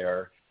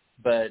there.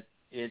 But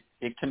it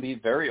can be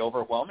very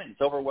overwhelming.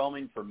 It's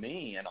overwhelming for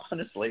me, and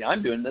honestly,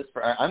 I'm going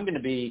to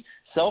be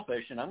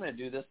selfish, and I'm going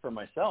to do this for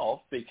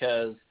myself,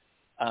 because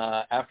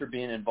after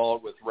being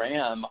involved with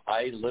RAM,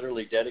 I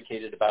literally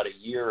dedicated about a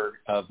year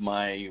of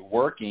my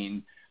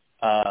working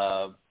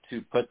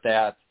to put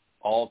that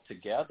all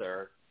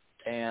together,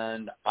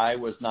 and I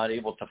was not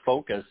able to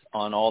focus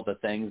on all the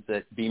things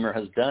that BEMER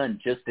has done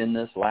just in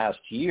this last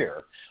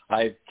year.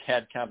 I've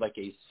had kind of like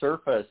a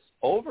surface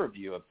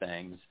overview of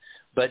things,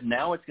 but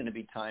now it's going to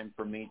be time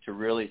for me to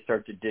really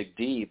start to dig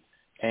deep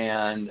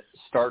and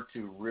start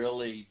to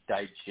really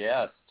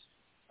digest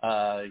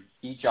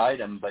each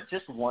item, but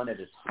just one at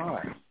a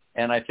time.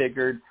 And I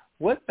figured,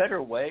 what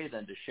better way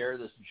than to share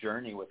this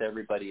journey with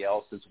everybody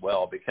else as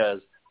well, because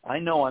I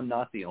know I'm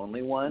not the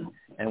only one,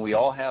 and we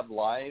all have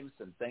lives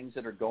and things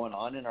that are going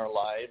on in our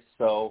lives.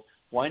 So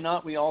why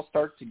not we all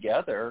start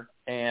together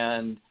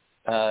and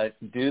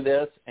do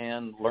this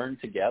and learn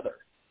together?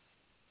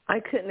 I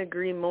couldn't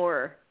agree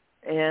more.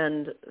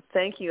 And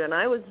thank you. And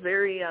I was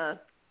very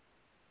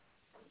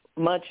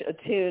much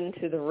attuned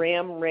to the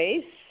RAM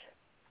race,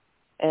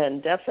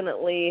 and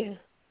definitely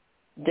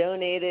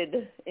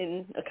donated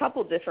in a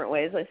couple different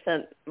ways. I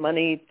sent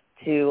money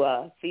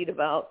to feed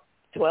about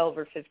 12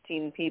 or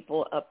 15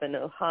 people up in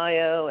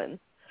Ohio, and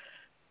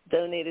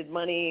donated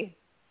money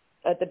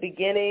at the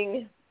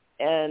beginning,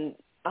 and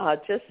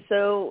just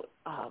so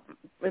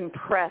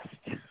impressed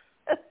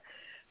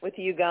with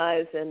you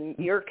guys and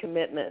your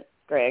commitment,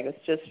 Greg.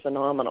 It's just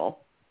phenomenal.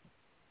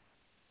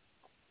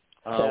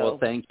 Well,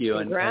 thank you.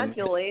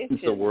 Congratulations.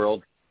 And the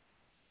world.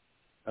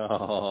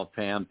 Oh,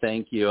 Pam,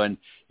 thank you. And,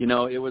 you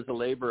know, it was a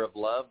labor of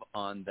love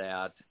on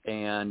that.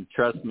 And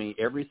trust me,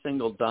 every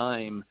single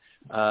dime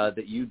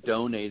that you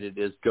donated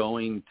is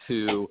going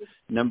to,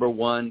 number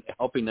one,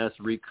 helping us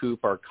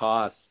recoup our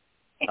costs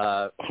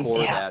for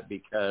that,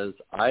 because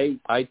I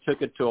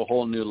took it to a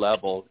whole new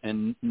level.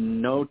 And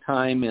no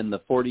time in the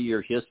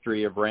 40-year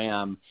history of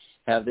RAM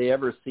have they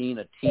ever seen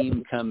a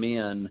team come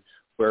in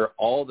where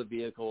all the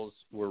vehicles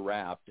were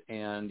wrapped.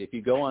 And if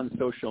you go on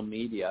social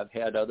media, I've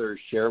had others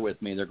share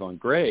with me, they're going,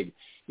 Greg,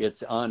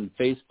 it's on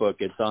Facebook,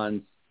 it's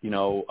on,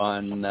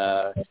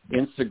 on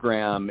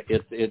Instagram,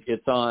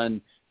 it's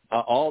on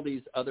all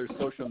these other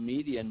social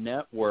media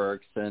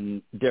networks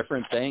and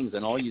different things.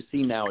 And all you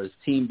see now is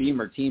Team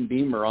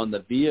BEMER on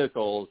the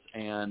vehicles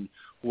and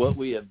what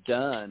we have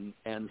done.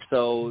 And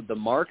so the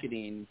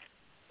marketing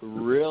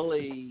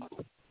really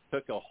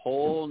took a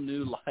whole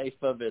new life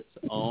of its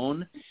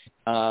own,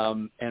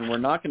 and we're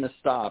not going to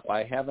stop.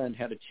 I haven't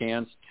had a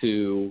chance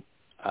to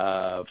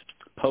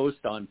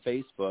post on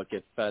Facebook.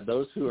 If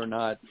those who are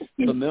not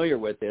familiar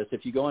with this,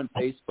 if you go on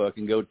Facebook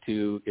and go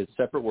to, it's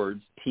separate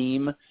words,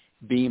 Team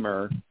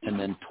BEMER, and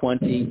then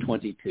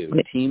 2022,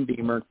 Team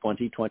BEMER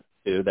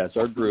 2022. That's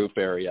our group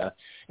area.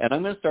 And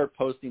I'm going to start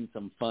posting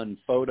some fun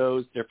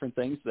photos, different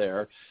things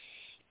there.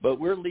 But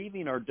we're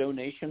leaving our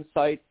donation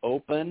site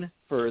open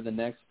for the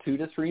next 2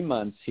 to 3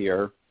 months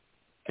here,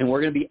 and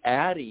we're going to be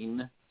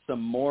adding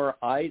some more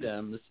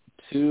items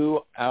to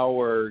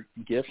our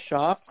gift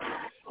shop,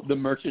 the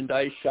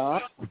merchandise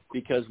shop,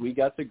 because we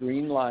got the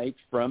green light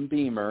from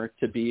BEMER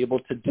to be able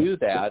to do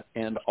that,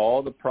 and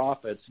all the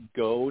profits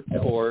go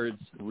towards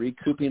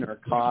recouping our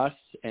costs.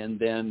 And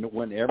then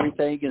when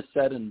everything is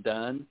said and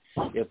done,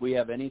 if we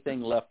have anything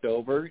left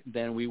over,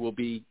 then we will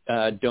be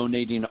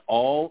donating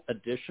all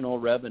additional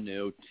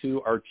revenue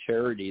to our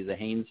charity, the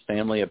Haynes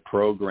Family of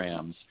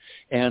Programs.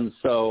 And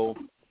so,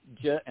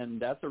 and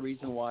that's the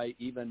reason why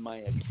even my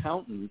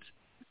accountant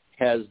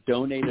has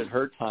donated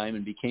her time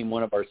and became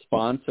one of our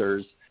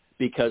sponsors,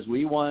 because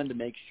we wanted to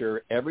make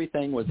sure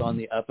everything was on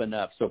the up and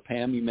up. So,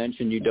 Pam, you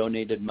mentioned you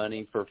donated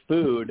money for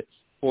food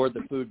for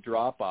the food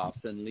drop-offs,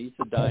 and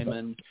Lisa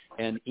Diamond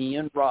and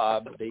Ian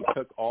Robb, they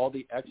took all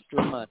the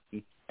extra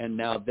money, and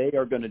now they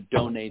are going to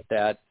donate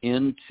that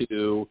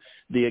into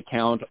the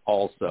account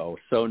also.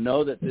 So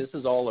know that this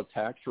is all a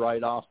tax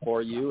write-off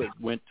for you. It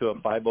went to a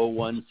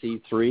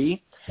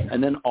 501c3.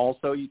 And then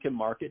also you can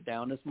mark it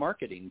down as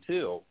marketing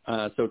too.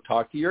 So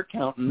talk to your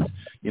accountant.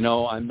 You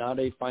know, I'm not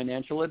a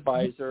financial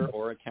advisor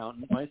or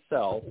accountant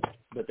myself,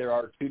 but there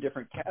are 2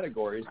 different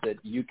categories that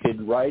you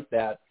could write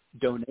that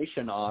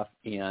donation off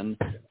in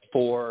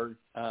for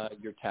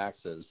your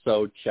taxes.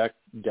 So check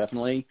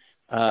definitely.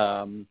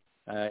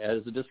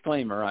 As a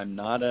disclaimer, I'm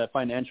not a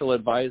financial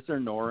advisor,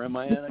 nor am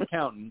I an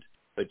accountant,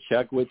 but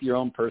check with your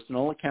own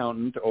personal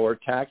accountant or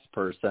tax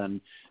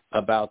person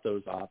about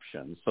those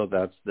options. So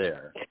that's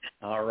there.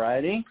 All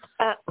righty?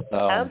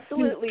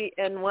 Absolutely.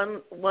 And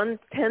one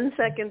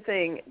 10-second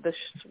thing,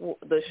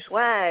 the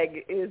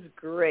swag is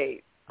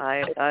great.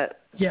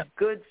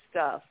 Good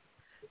stuff,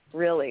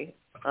 really.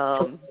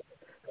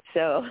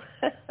 So,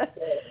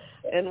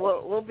 and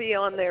we'll be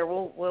on there.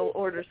 We'll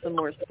order some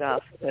more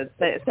stuff.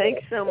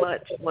 Thanks so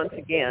much once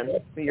again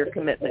for your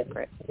commitment,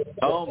 Greg.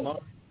 Oh,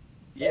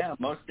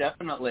 most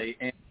definitely.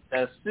 And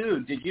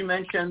Sue, did you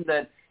mention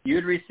that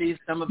you'd received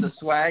some of the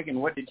swag,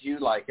 and what did you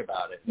like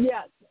about it?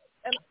 Yes.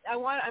 And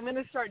I'm going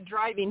to start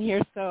driving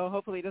here, so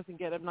hopefully it doesn't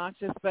get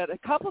obnoxious. But a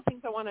couple of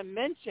things I want to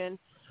mention.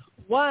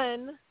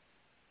 One,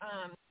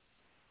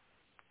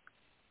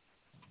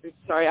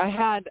 I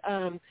had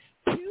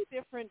 2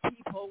 different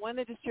people, one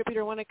a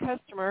distributor, one a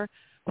customer,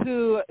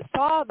 who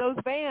saw those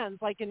vans,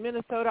 like in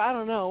Minnesota. I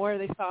don't know where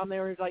they saw them. They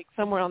were like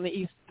somewhere on the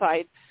east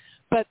side.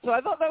 But so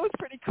I thought that was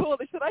pretty cool.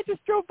 They said, I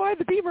just drove by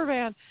the BEMER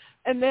van.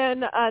 And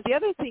then the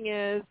other thing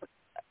is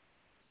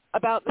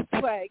about the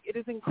swag. It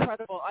is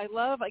incredible. I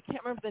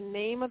can't remember the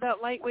name of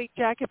that lightweight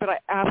jacket, but I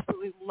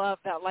absolutely love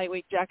that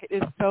lightweight jacket.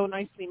 It is so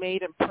nicely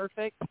made and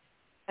perfect.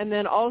 And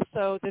then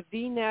also the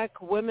V-neck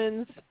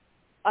women's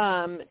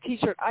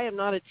T-shirt. I am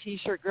not a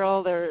T-shirt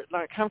girl. They're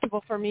not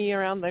comfortable for me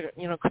around the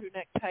crew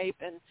neck type,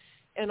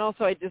 and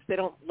also they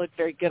don't look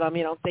very good on me,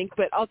 I don't think.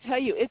 But I'll tell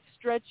you, it's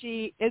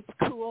stretchy, it's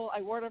cool.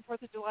 I wore it on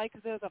 4th of July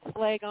because there's a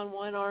flag on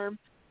one arm,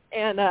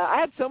 and I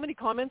had so many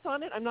comments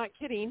on it. I'm not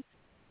kidding.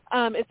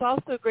 It's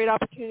also a great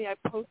opportunity. I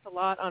post a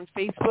lot on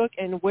Facebook,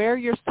 and wear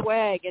your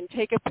swag and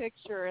take a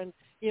picture, and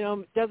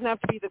it doesn't have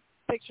to be, the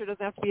picture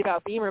doesn't have to be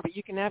about BEMER, but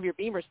you can have your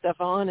BEMER stuff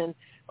on, and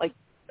like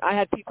I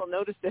had people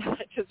notice it.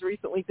 I just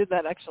recently did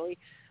that, actually.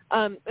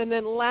 And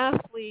then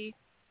lastly,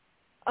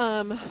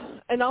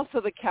 and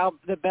also the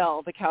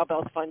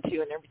cowbell's fun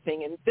too, and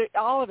everything, and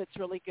all of it's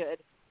really good.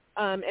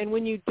 And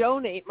when you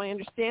donate, my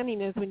understanding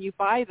is when you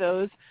buy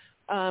those,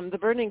 the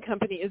Burning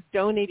Company is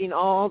donating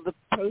all the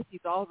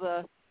proceeds, all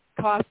the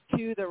cost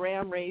to the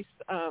Ram Race.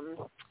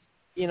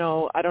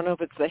 I don't know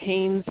if it's the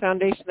Haynes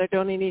Foundation they're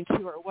donating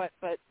to or what,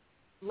 but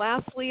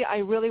lastly, I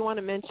really want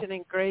to mention,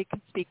 and Greg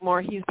can speak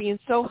more, he's being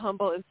so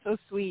humble and so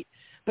sweet,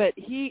 but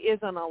he is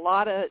on a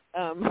lot of,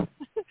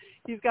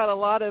 he's got a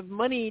lot of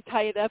money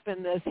tied up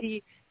in this.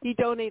 He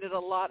donated a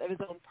lot of his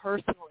own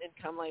personal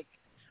income, like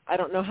I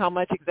don't know how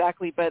much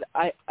exactly, but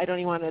I don't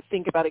even want to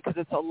think about it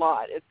because it's a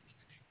lot.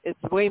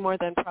 It's way more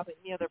than probably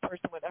any other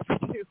person would ever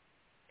do.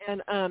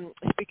 And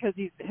because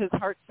his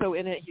heart's so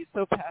in it, he's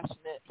so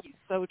passionate, he's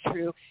so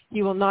true.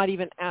 He will not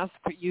even ask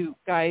for you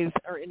guys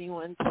or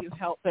anyone to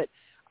help, but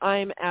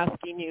I'm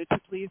asking you to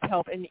please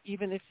help. And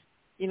even if,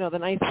 the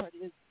nice part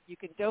is you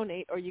can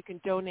donate, or you can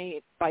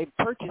donate by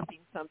purchasing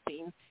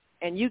something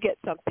and you get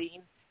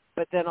something,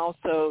 but then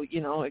also,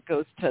 it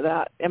goes to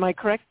that. Am I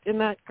correct in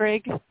that,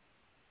 Greg?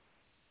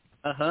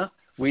 Uh-huh.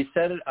 We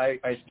set it, I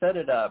set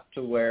it up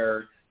to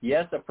where,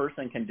 yes, a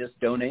person can just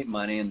donate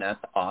money, and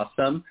that's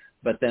awesome.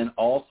 But then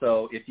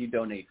also, if you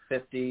donate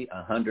 $50,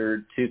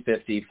 $100,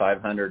 $250,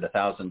 $500,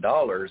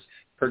 $1,000,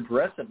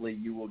 progressively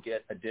you will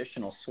get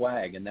additional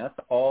swag, and that's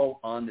all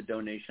on the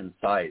donation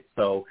site.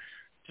 So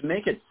to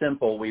make it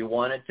simple, we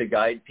wanted to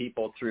guide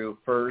people through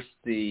first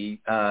the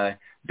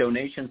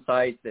donation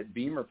site that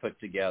BEMER put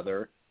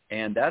together,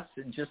 And that's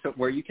just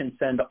where you can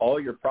send all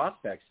your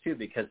prospects, too,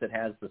 because it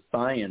has the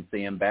science,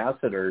 the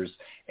ambassadors,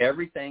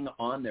 everything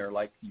on there,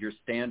 like your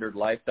standard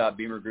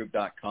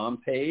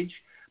life.bemergroup.com page.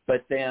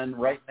 But then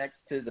right next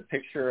to the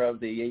picture of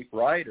the 8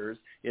 riders,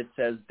 it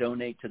says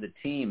donate to the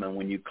team. And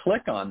when you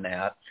click on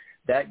that,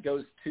 that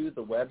goes to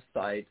the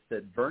website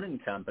that Vernon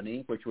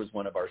Company, which was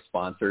one of our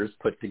sponsors,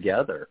 put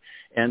together.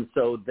 And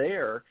so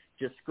there,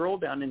 just scroll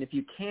down, and if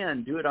you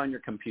can, do it on your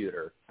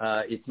computer.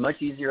 It's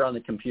much easier on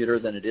the computer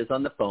than it is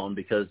on the phone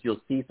because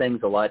you'll see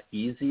things a lot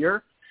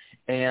easier.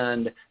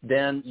 And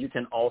then you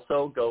can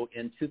also go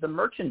into the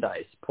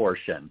merchandise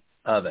portion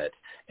of it.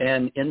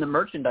 And in the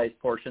merchandise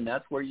portion,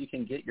 that's where you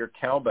can get your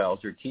cowbells,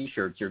 your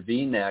T-shirts, your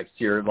V-necks,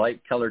 your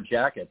light-colored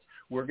jackets.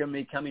 We're going to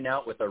be coming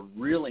out with a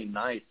really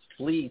nice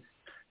fleece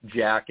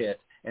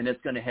jacket, and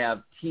it's going to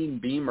have Team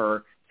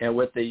BEMER and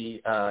with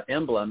the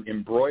emblem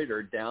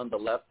embroidered down the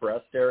left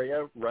breast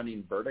area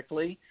running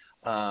vertically,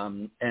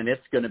 and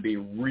it's going to be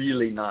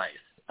really nice.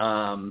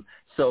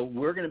 So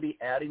we're going to be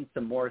adding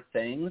some more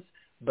things,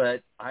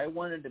 but I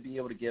wanted to be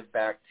able to give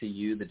back to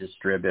you, the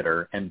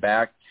distributor, and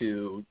back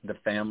to the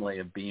family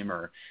of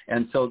BEMER.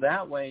 And so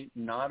that way,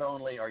 not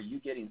only are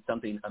you getting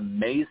something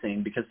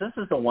amazing, because this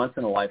is a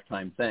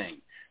once-in-a-lifetime thing.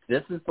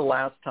 This is the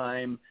last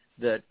time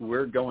that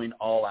we're going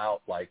all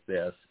out like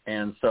this.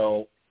 And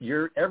so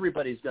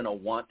everybody's going to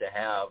want to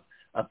have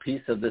a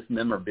piece of this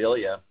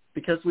memorabilia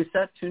because we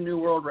set 2 new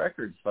world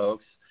records,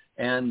 folks.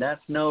 And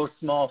that's no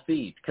small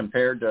feat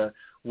compared to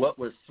what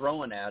was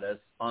thrown at us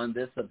on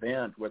this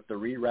event with the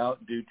reroute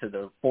due to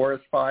the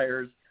forest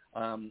fires,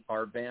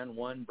 our van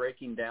 1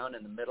 breaking down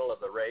in the middle of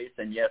the race,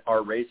 and yet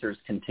our racers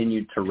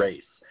continued to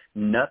race.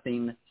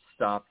 Nothing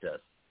stopped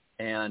us.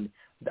 And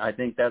I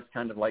think that's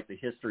kind of like the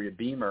history of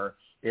BEMER,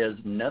 is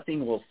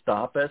nothing will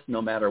stop us no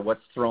matter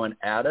what's thrown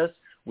at us.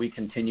 We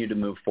continue to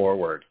move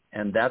forward.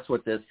 And that's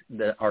what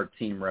our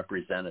team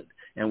represented.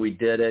 And we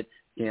did it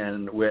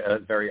in a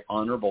very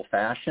honorable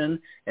fashion,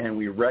 and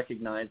we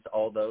recognized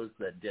all those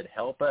that did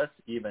help us,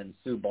 even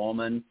Sue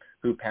Ballman,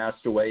 who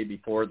passed away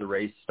before the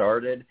race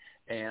started,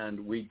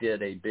 and we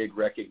did a big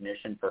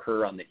recognition for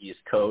her on the East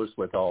Coast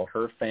with all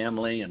her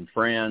family and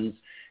friends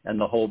and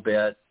the whole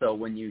bit. So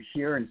when you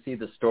hear and see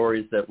the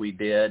stories that we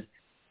did,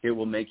 it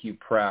will make you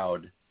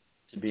proud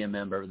to be a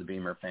member of the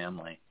BEMER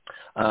family.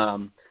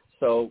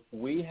 So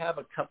we have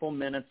a couple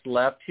minutes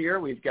left here.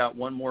 We've got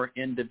one more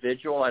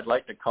individual I'd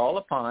like to call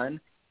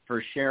upon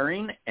for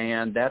sharing,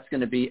 and that's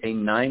going to be a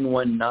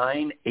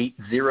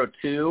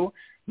 919-802.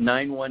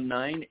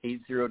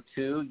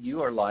 919-802.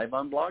 You are live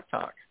on Blog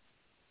Talk.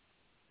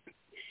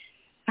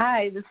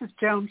 Hi, this is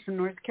Joan from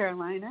North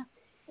Carolina,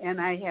 and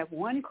I have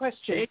one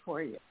question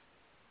for you.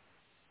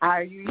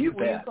 Were you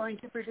going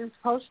to produce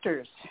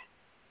posters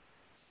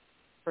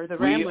for the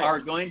Ramblers? We are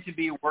going to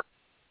be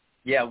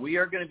we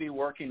are going to be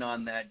working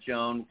on that,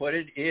 Joan. What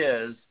it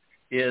is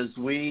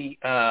we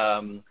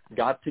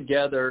got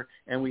together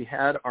and we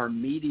had our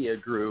media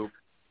group,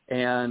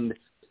 and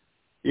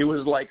it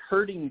was like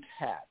herding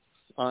cats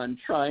on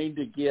trying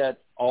to get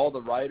all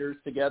the riders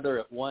together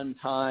at one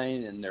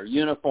time in their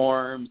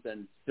uniforms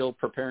and still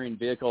preparing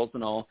vehicles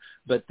and all.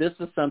 But this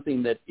is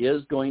something that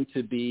is going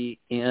to be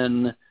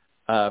in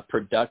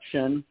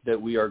production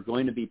that we are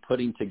going to be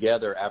putting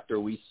together after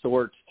we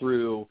sort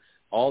through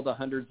all the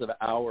hundreds of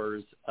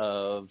hours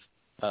of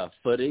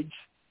footage.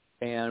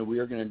 And we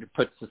are going to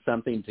put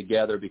something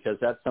together because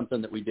that's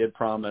something that we did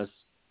promise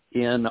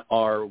in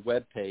our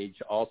webpage,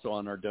 also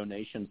on our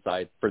donation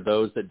site. For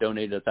those that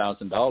donated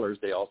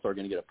 $1,000, they also are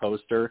going to get a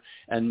poster.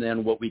 And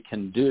then what we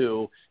can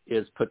do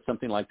is put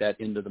something like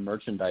that into the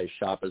merchandise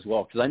shop as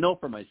well. Because I know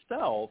for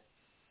myself,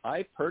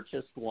 I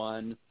purchased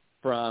one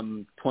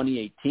from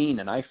 2018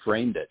 and I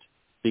framed it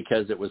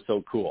because it was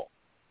so cool.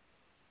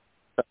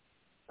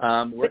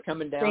 We're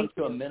coming down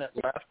to a minute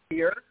left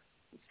here.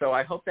 So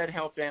I hope that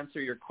helped answer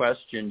your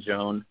question,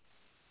 Joan.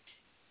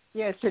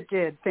 Yes, it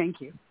did.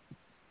 Thank you.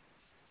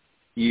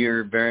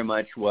 You're very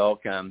much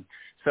welcome.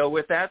 So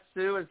with that,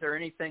 Sue, is there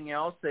anything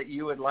else that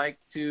you would like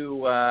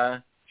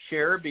to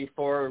share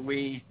before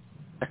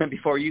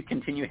you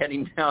continue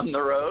heading down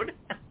the road?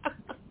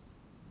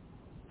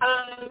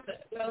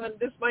 Well,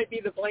 this might be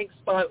the blank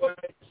spot where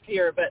it's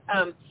here, but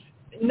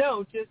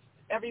no, just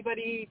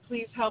everybody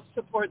please help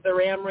support the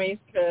Ram race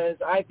because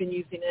I've been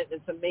using it.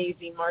 It's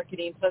amazing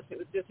marketing. Plus, it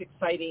was just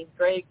exciting.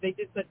 Greg,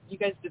 you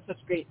guys did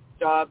such a great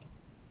job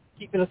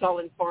keeping us all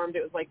informed.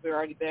 It was like we were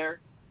already there.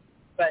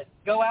 But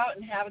go out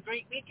and have a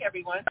great week,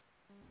 everyone.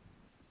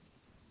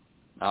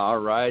 All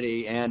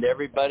righty. And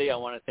everybody, I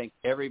want to thank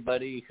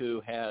everybody who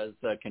has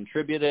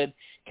contributed.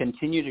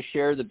 Continue to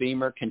share the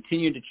BEMER.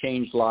 Continue to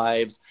change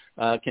lives.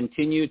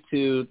 Continue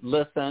to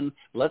listen.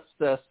 Let's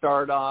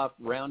start off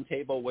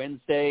Roundtable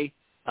Wednesday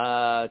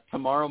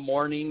tomorrow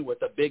morning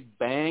with a big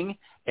bang.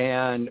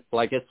 And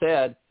like I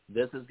said,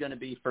 this is going to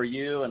be for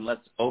you. And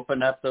let's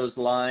open up those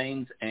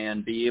lines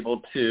and be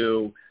able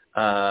to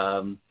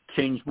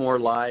change more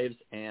lives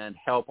and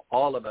help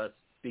all of us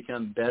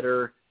become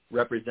better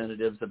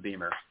representatives of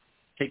BEMER.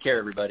 Take care,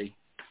 everybody.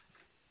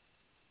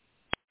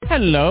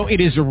 Hello,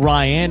 it is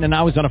Ryan, and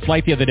I was on a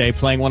flight the other day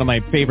playing one of my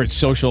favorite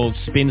social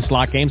spin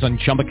slot games on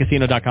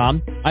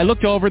ChumbaCasino.com. I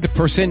looked over at the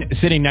person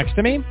sitting next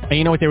to me, and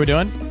you know what they were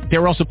doing? They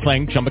were also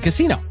playing Chumba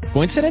Casino.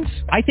 Coincidence?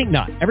 I think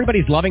not.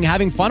 Everybody's loving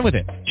having fun with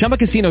it. Chumba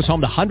Casino is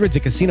home to hundreds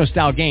of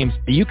casino-style games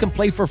that you can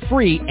play for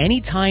free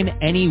anytime,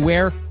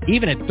 anywhere,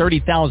 even at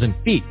 30,000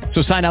 feet.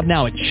 So sign up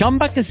now at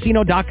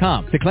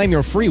ChumbaCasino.com to claim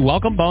your free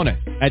welcome bonus.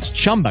 That's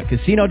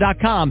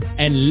ChumbaCasino.com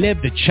and live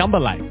the Chumba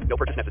life. No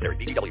purchase necessary.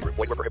 VGW. Void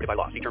where prohibited by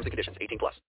law. See terms and conditions. 18+.